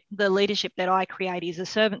leadership that I create is a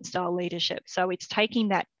servant style leadership. So it's taking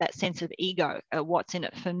that sense of ego, what's in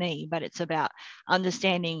it for me, but it's about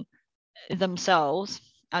understanding themselves,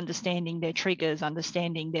 understanding their triggers,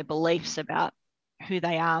 understanding their beliefs about who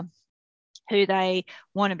they are, who they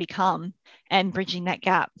want to become, and bridging that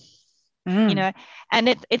gap. you know,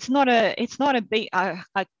 and it's not a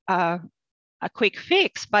quick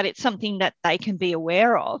fix, but it's something that they can be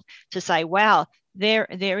aware of to say, wow, there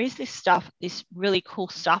is this stuff, this really cool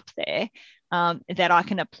stuff there that I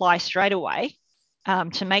can apply straight away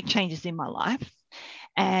to make changes in my life,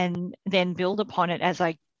 and then build upon it as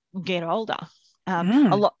I get older.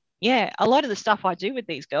 A lot of the stuff I do with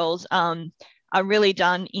these girls are really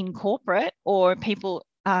done in corporate or people,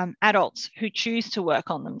 adults who choose to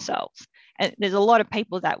work on themselves. And there's a lot of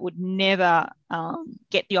people that would never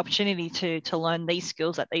get the opportunity to learn these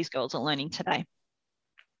skills that these girls are learning today.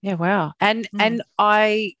 Yeah, wow. And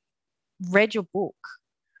I read your book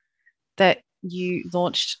that you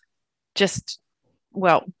launched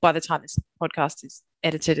by the time this podcast is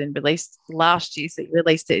edited and released last year, so you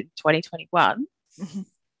released it in 2021. Mm-hmm.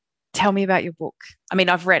 Tell me about your book. I mean,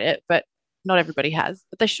 I've read it, but not everybody has,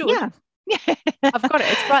 but they should. Yeah. I've got it.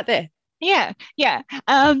 It's right there. Yeah.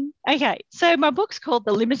 Okay. So my book's called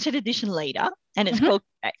The Limited Edition Leader, and it's called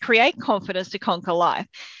Create Confidence to Conquer Life.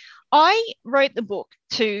 I wrote the book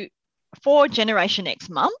for Generation X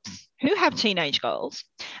mums who have teenage goals.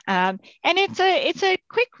 And it's a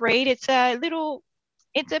quick read. It's a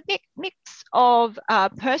big mix of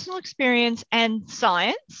personal experience and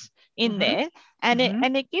science in there. And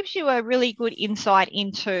it gives you a really good insight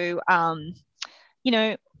into,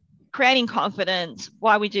 creating confidence,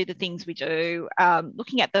 why we do the things we do,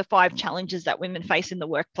 looking at the 5 challenges that women face in the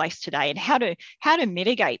workplace today and how to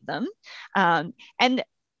mitigate them. And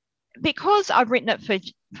because I've written it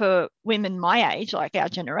for women my age, like our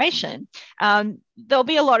generation, there'll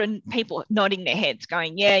be a lot of people nodding their heads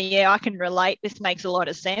going, yeah, I can relate. This makes a lot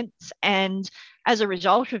of sense. And as a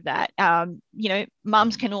result of that,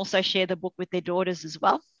 mums can also share the book with their daughters as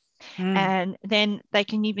well. And then they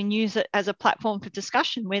can even use it as a platform for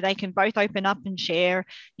discussion where they can both open up and share.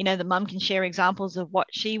 The mum can share examples of what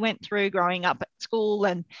she went through growing up at school,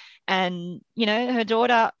 and her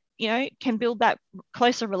daughter can build that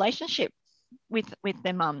closer relationship with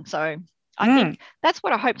their mum. So I think that's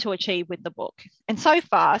what I hope to achieve with the book. And so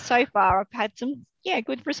far I've had some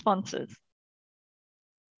good responses.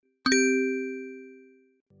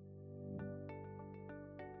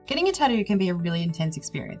 Getting a tattoo can be a really intense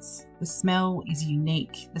experience. The smell is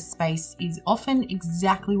unique. The space is often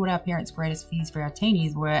exactly what our parents' greatest fears for our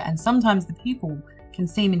teenies were, and sometimes the people can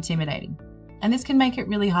seem intimidating. And this can make it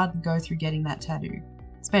really hard to go through getting that tattoo,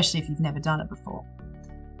 especially if you've never done it before.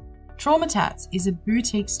 Trauma Tats is a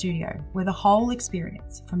boutique studio where the whole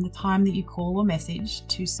experience, from the time that you call or message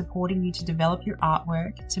to supporting you to develop your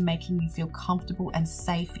artwork, to making you feel comfortable and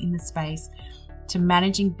safe in the space, to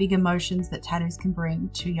managing big emotions that tattoos can bring,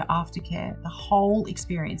 to your aftercare, the whole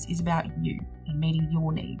experience is about you and meeting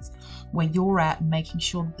your needs, where you're at and making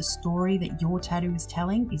sure that the story that your tattoo is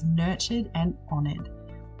telling is nurtured and honoured.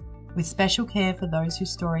 With special care for those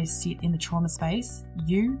whose stories sit in the trauma space,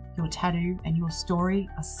 you, your tattoo, and your story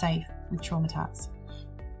are safe with Trauma Tats.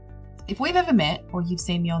 If we've ever met or you've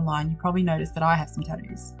seen me online, you probably noticed that I have some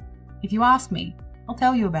tattoos. If you ask me, I'll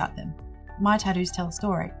tell you about them. My tattoos tell a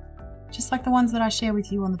story, just like the ones that I share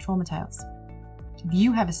with you on the Trauma Tales. If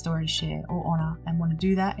you have a story to share or honour and want to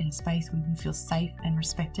do that in a space where you feel safe and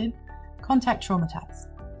respected, contact Trauma Tats,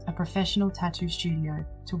 a professional tattoo studio,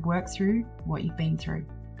 to work through what you've been through.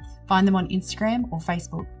 Find them on Instagram or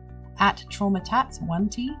Facebook at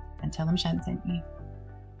TraumaTats1T and tell them Shan sent you.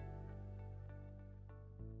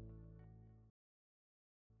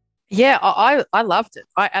 Yeah, I loved it.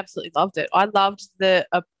 I absolutely loved it. I loved the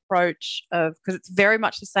approach of, because it's very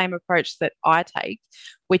much the same approach that I take,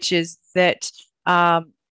 which is that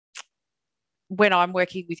when I'm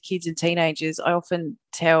working with kids and teenagers, I often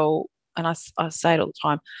tell, and I say it all the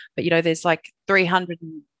time, but there's like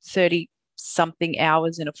 330 something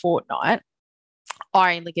hours in a fortnight.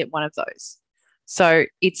 I only get one of those. So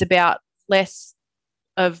it's about less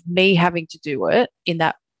of me having to do it in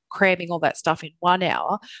that cramming all that stuff in 1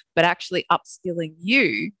 hour, but actually upskilling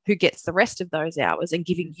you who gets the rest of those hours and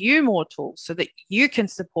giving you more tools so that you can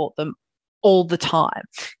support them all the time,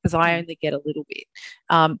 because I only get a little bit.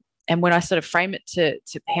 And when I sort of frame it to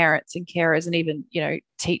parents and carers and even,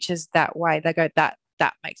 teachers that way, they go, that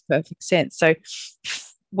makes perfect sense. So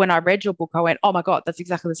when I read your book, I went, oh my God, that's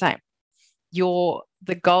exactly the same.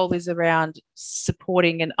 The goal is around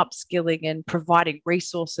supporting and upskilling and providing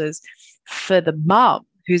resources for the mum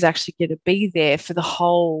who's actually going to be there for the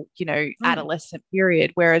whole, adolescent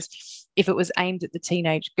period. Whereas if it was aimed at the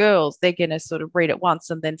teenage girls, they're going to sort of read it once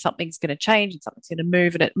and then something's going to change and something's going to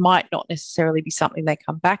move, and it might not necessarily be something they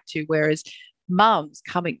come back to. Whereas mums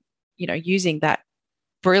coming, using that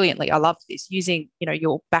brilliantly, I love this, using,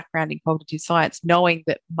 your background in cognitive science, knowing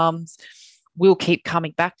that mums will keep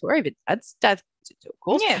coming back to, or even dads of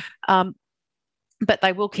course. Yeah. But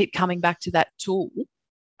they will keep coming back to that tool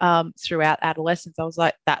throughout adolescence. I was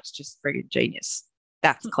like, that's just friggin' genius.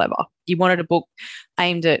 That's clever. You wanted a book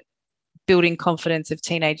aimed at building confidence of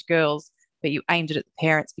teenage girls, but you aimed it at the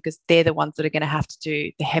parents because they're the ones that are going to have to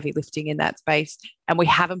do the heavy lifting in that space. And we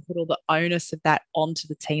haven't put all the onus of that onto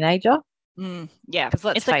the teenager. Yeah,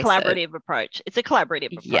 it's a collaborative approach. It's a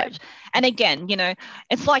collaborative approach. Yeah. And again, you know,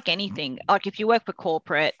 it's like anything. Like if you work for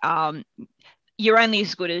corporate, you're only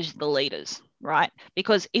as good as the leaders, right?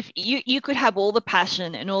 Because if you could have all the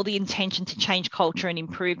passion and all the intention to change culture and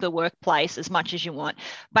improve the workplace as much as you want,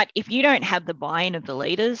 but if you don't have the buy-in of the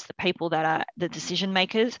leaders, the people that are the decision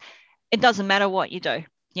makers, it doesn't matter what you do.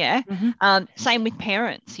 Yeah. Same with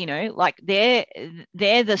parents, you know, like they're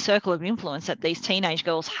the circle of influence that these teenage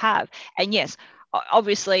girls have. And yes,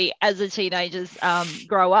 obviously as the teenagers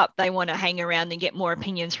grow up, they want to hang around and get more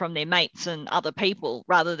opinions from their mates and other people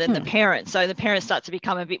rather than the parents. So the parents start to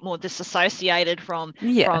become a bit more disassociated from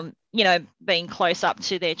you know, being close up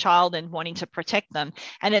to their child and wanting to protect them.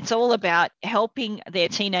 And it's all about helping their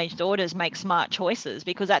teenage daughters make smart choices,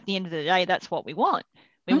 because at the end of the day, that's what we want.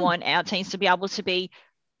 We want our teens to be able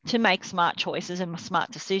to make smart choices and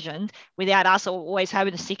smart decisions without us always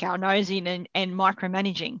having to stick our nose in and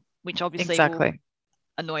micromanaging, which obviously will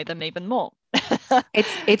annoy them even more.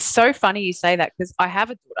 It's so funny you say that, because I have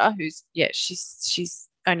a daughter who's, she's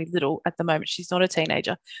only little at the moment. She's not a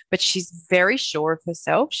teenager, but she's very sure of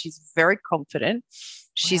herself. She's very confident.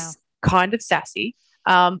 She's kind of sassy.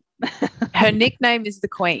 Her nickname is the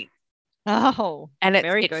Queen. Oh, and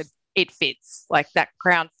very good. It fits, like that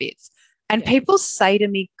crown fits. And people say to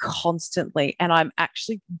me constantly, and I'm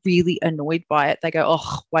actually really annoyed by it. They go,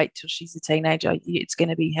 oh, wait till she's a teenager. It's going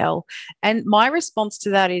to be hell. And my response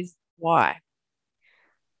to that is, why?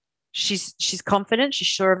 She's confident. She's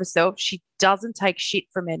sure of herself. She doesn't take shit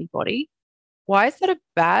from anybody. Why is that a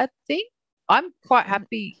bad thing? I'm quite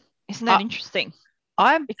happy. Isn't that interesting?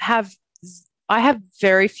 I have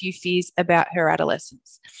very few fears about her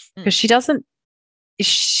adolescence, because she's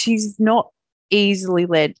not easily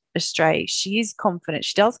led astray. She is confident.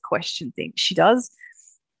 She does question things.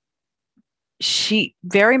 She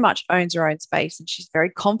very much owns her own space, and she's very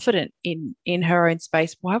confident in her own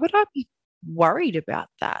space. Why would I be worried about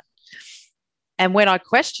that? And when I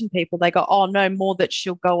question people, they go, oh no, more that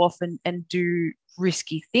she'll go off and do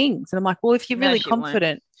risky things. And I'm like, well, if you're really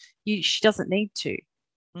confident, she doesn't need to.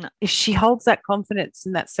 No. If she holds that confidence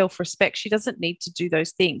and that self-respect, she doesn't need to do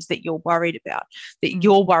those things that you're worried about, that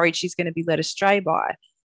you're worried she's going to be led astray by,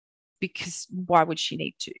 because why would she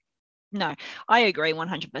need to? No, I agree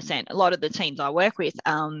 100%. A lot of the teens I work with,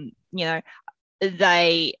 you know,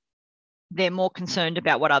 they're more concerned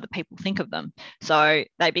about what other people think of them. So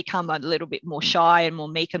they become a little bit more shy and more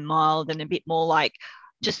meek and mild, and a bit more like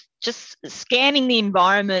just scanning the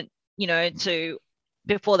environment, you know,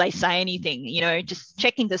 before they say anything, you know, just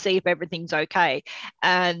checking to see if everything's okay.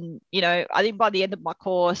 And, you know, I think by the end of my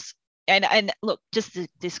course, and look, just a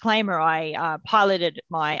disclaimer, I piloted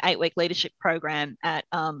my 8-week leadership program at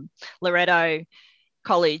Loreto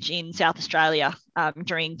College in South Australia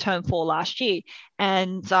during term 4 last year.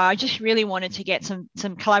 And so I just really wanted to get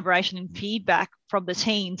some collaboration and feedback from the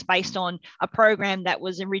teens based on a program that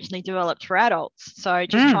was originally developed for adults. So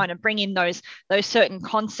just trying to bring in those certain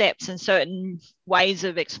concepts and certain ways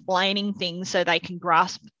of explaining things so they can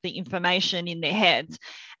grasp the information in their heads.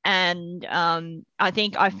 And I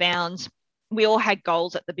think I found we all had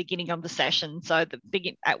goals at the beginning of the session. So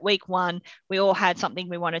at week 1, we all had something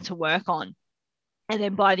we wanted to work on. And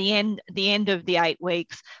then by the end of the 8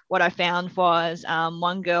 weeks, what I found was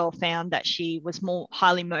one girl found that she was more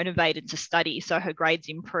highly motivated to study, so her grades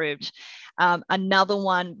improved. Another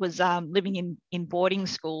one was living in boarding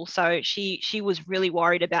school, so she was really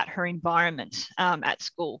worried about her environment at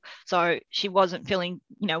school. So she wasn't feeling,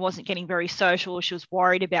 you know, wasn't getting very social. She was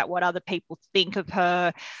worried about what other people think of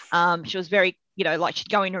her. She was very, you know, like she'd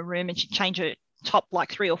go in a room and she'd change her top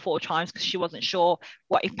like 3 or 4 times because she wasn't sure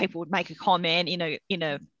what if people would make a comment in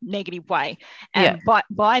a negative way. And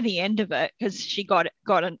by the end of it, because she got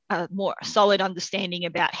a more solid understanding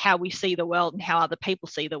about how we see the world and how other people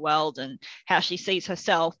see the world and how she sees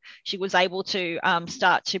herself, she was able to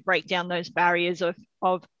start to break down those barriers of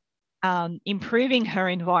improving her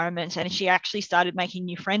environment. And she actually started making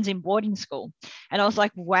new friends in boarding school. And I was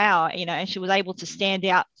like, wow, you know, and she was able to stand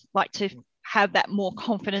out, like to have that more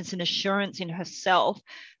confidence and assurance in herself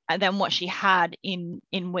than what she had in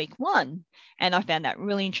week 1. And I found that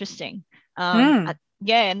really interesting.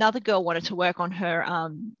 another girl wanted to work on her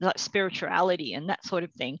like spirituality and that sort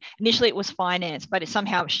of thing. Initially it was finance, but it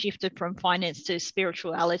somehow shifted from finance to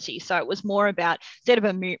spirituality. So it was more about, instead of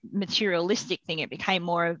a materialistic thing, it became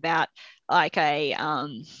more about like a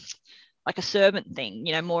servant thing,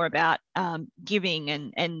 more about giving.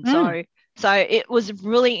 And so it was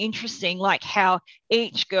really interesting, like how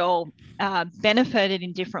each girl benefited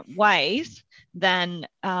in different ways than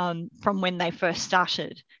from when they first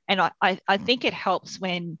started. And I think it helps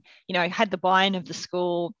when, had the buy-in of the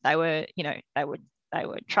school. They were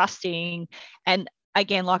trusting. And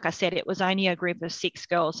again, like I said, it was only a group of 6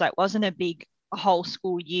 girls. So it wasn't a whole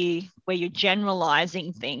school year where you're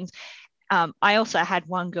generalizing things. I also had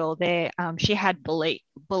one girl there. She had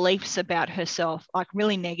beliefs about herself, like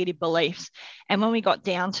really negative beliefs. And when we got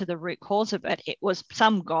down to the root cause of it, it was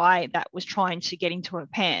some guy that was trying to get into her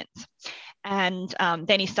pants. And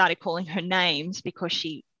then he started calling her names because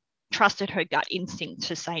she trusted her gut instinct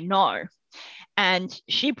to say no. And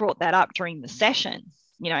she brought that up during the session,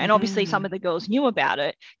 and obviously some of the girls knew about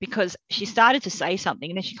it because she started to say something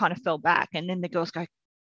and then she kind of fell back. And then the girls go,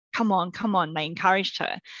 come on. They encouraged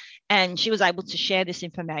her. And she was able to share this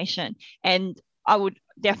information. And I would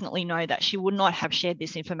definitely know that she would not have shared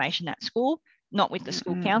this information at school, not with the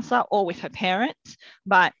school counselor or with her parents,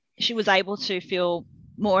 but she was able to feel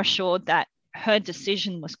more assured that her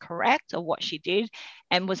decision was correct of what she did,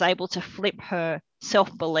 and was able to flip her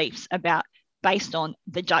self-beliefs based on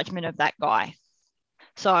the judgment of that guy.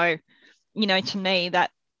 So, to me,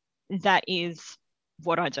 that is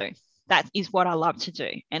what I do. That is what I love to do.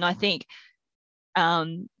 And I think,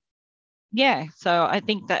 so I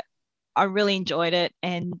think that I really enjoyed it.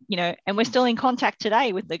 And, and we're still in contact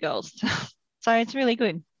today with the girls. So it's really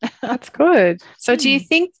good. That's good. So do you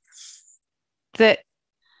think that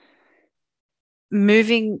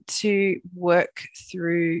moving to work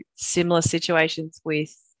through similar situations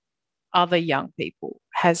with other young people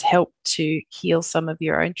has helped to heal some of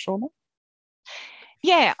your own trauma?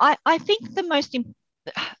 Yeah, I think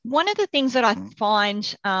one of the things that I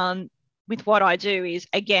find with what I do is,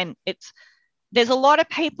 again, there's a lot of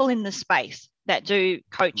people in the space that do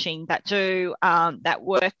coaching, that do that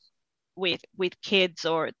work with kids,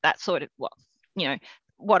 or that sort of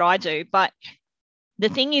what I do. But the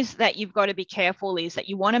thing is that you've got to be careful is that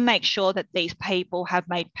you want to make sure that these people have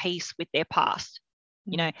made peace with their past,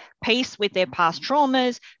 peace with their past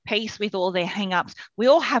traumas, peace with all their hang-ups. We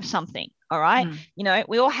all have something, all right?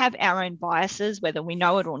 We all have our own biases, whether we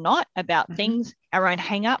know it or not, about things, our own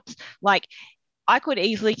hang-ups. Like, I could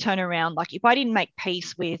easily turn around, like if I didn't make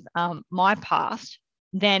peace with my past,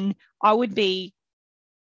 then I would be,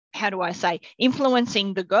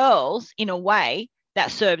 influencing the girls in a way that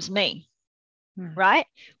serves me. Right?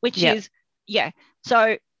 Which is,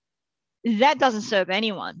 so that doesn't serve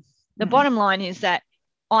anyone. The bottom line is that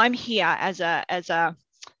I'm here as a as a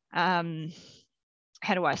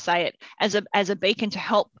beacon to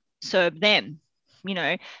help serve them,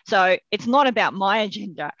 so it's not about my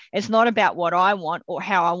agenda. It's not about what I want or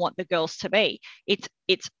how I want the girls to be.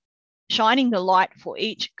 It's shining the light for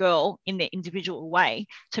each girl in their individual way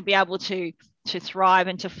to be able to thrive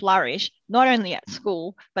and to flourish, not only at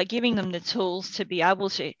school, but giving them the tools to be able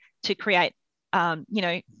to create,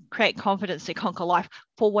 create confidence to conquer life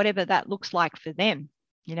for whatever that looks like for them,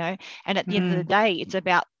 And at the end of the day, it's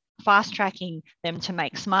about fast tracking them to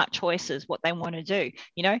make smart choices, what they want to do.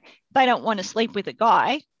 If they don't want to sleep with a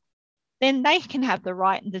guy, then they can have the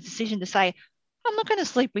right and the decision to say, I'm not going to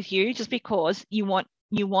sleep with you just because you want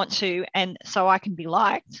to, and so I can be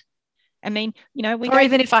liked. I mean,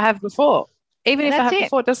 even if I have before. Even if I have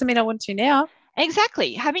before, it doesn't mean I want to now.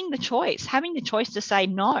 Exactly. Having the choice to say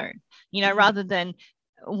no, rather than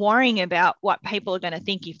worrying about what people are going to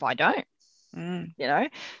think if I don't,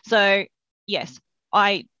 So yes,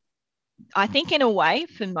 I think in a way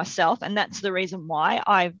for myself, and that's the reason why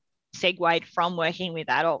I've segued from working with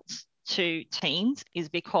adults to teens, is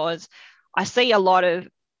because I see a lot of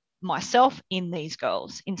myself in these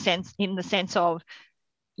girls in the sense of,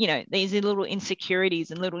 these little insecurities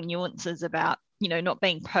and little nuances about, not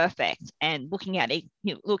being perfect, and looking at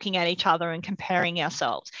each other and comparing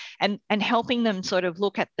ourselves, and helping them sort of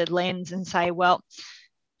look at the lens and say, well,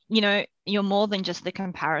 you're more than just the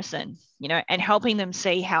comparison, and helping them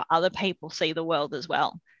see how other people see the world as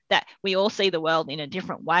well, that we all see the world in a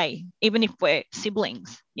different way, even if we're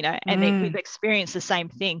siblings, and if we've experienced the same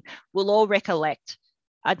thing, we'll all recollect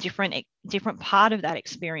a different part of that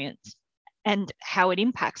experience and how it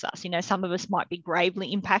impacts us. Some of us might be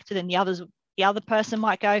gravely impacted, and the other person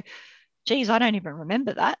might go, geez, I don't even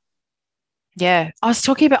remember that. Yeah. I was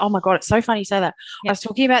talking about, oh my God, it's so funny you say that. Yeah. I was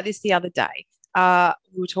talking about this the other day.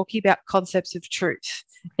 we were talking about concepts of truth.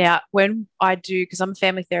 Now, when I do, because I'm a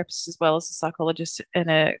family therapist as well as a psychologist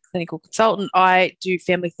and a clinical consultant, I do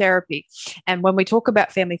family therapy. And when we talk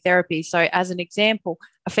about family therapy, so as an example,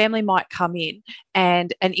 a family might come in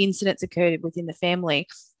and an incident's occurred within the family.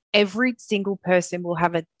 Every single person will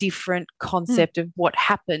have a different concept of what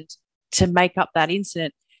happened to make up that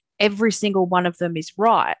incident. Every single one of them is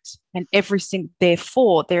right, and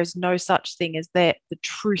therefore there is no such thing as the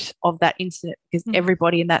truth of that incident, because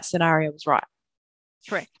everybody in that scenario was right.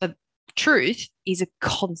 Correct. So truth is a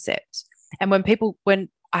concept, and when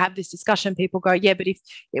I have this discussion, people go, "Yeah, but if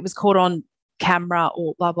it was caught on camera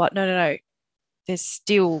or blah blah," no. There's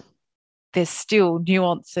still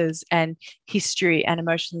nuances and history and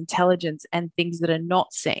emotional intelligence and things that are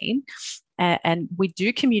not seen, and we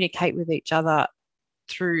do communicate with each other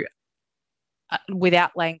through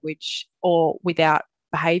without language or without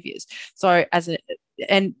behaviors. So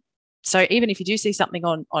so even if you do see something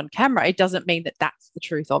on camera, it doesn't mean that that's the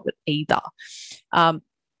truth of it either. And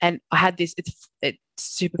I had this, it's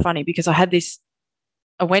super funny because I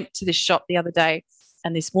went to this shop the other day,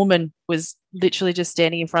 and this woman was literally just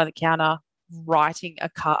standing in front of the counter writing a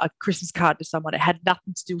Christmas card to someone. It had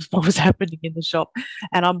nothing to do with what was happening in the shop.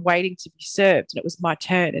 And I'm waiting to be served, and it was my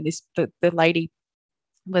turn. And the lady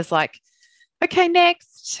was like, "Okay,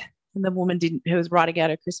 next." And the woman who was writing out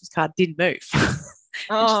her Christmas card didn't move. She's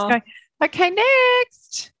going, "Okay,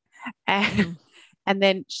 next." And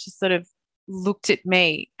then she sort of looked at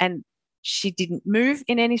me, and she didn't move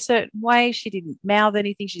in any certain way. She didn't mouth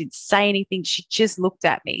anything. She didn't say anything. She just looked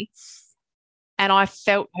at me. And I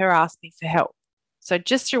felt her ask me for help. So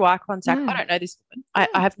just through eye contact, I don't know this woman.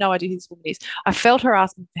 I have no idea who this woman is. I felt her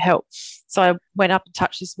ask me for help. So I went up and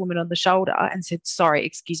touched this woman on the shoulder and said, "Sorry,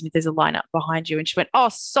 excuse me, there's a lineup behind you." And she went, "Oh,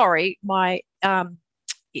 sorry, my her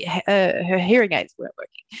hearing aids weren't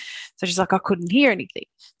working." So she's like, "I couldn't hear anything."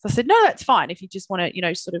 So I said, "No, that's fine. If you just want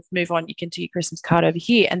to, sort of move on, you can do your Christmas card over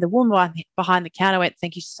here." And the woman behind the counter went,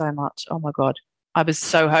 "Thank you so much. Oh my God. I was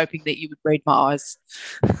so hoping that you would read my eyes."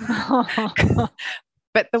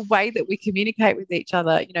 But the way that we communicate with each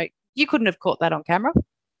other, you couldn't have caught that on camera.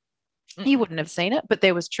 You wouldn't have seen it, but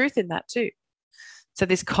there was truth in that too. So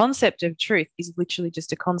this concept of truth is literally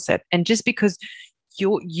just a concept. And just because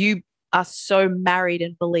you are so married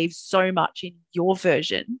and believe so much in your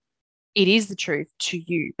version, it is the truth to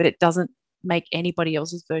you, but it doesn't make anybody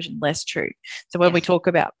else's version less true. So when we talk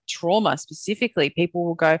about trauma specifically, people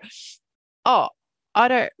will go, "Oh, I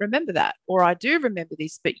don't remember that," or "I do remember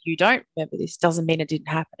this, but you don't remember this." Doesn't mean it didn't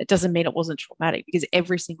happen. It doesn't mean it wasn't traumatic, because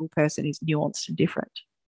every single person is nuanced and different.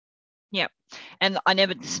 Yeah. And I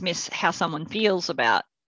never dismiss how someone feels about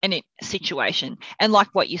any situation. And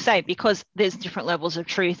like what you say, because there's different levels of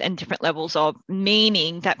truth and different levels of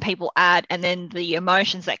meaning that people add, and then the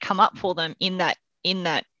emotions that come up for them in that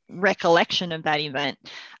recollection of that event.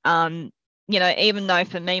 Even though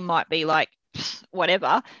for me might be like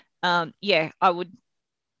whatever, I would,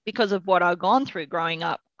 because of what I've gone through growing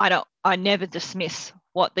up, I never dismiss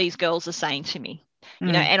what these girls are saying to me,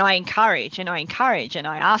 and I encourage and I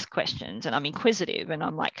ask questions, and I'm inquisitive, and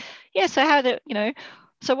I'm like, yeah, so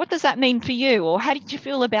so what does that mean for you? Or how did you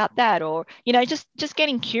feel about that? Or, just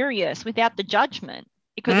getting curious without the judgment,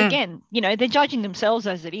 because again, they're judging themselves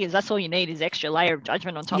as it is. That's all you need is extra layer of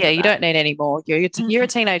judgment on top of that. Yeah, you don't need any more. You're a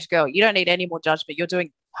teenage girl. You don't need any more judgment. You're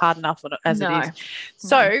doing hard enough as it is.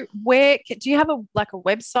 So where do you have a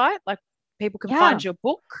website, like people can find your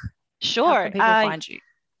book? Sure. How can people find you?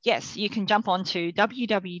 Yes, you can jump on to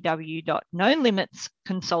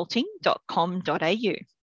www.nolimitsconsulting.com.au.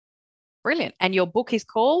 Brilliant. And your book is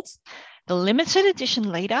called? The Limited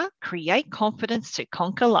Edition Leader, Create Confidence to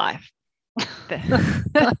Conquer Life.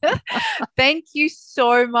 Thank you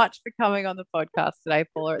so much for coming on the podcast today,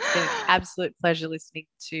 Paula. It's been an absolute pleasure listening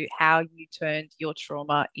to how you turned your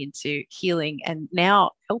trauma into healing and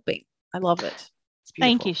now helping. I love it. It's beautiful.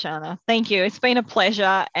 Thank you, Shana. Thank you. It's been a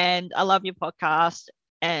pleasure, and I love your podcast.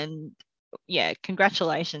 And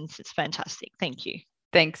congratulations. It's fantastic. Thank you.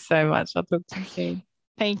 Thanks so much. I'll talk to you soon.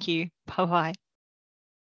 Thank you. Bye-bye.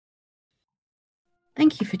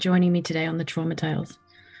 Thank you for joining me today on the Trauma Tales.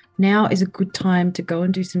 Now is a good time to go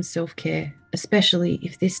and do some self-care, especially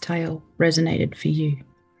if this tale resonated for you.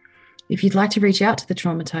 If you'd like to reach out to the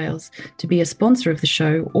Trauma Tales to be a sponsor of the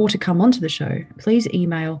show or to come onto the show, please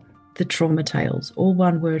email the Trauma Tales, all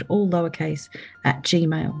one word, all lowercase,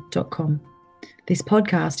 @gmail.com. This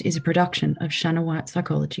podcast is a production of Shanna White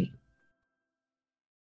Psychology.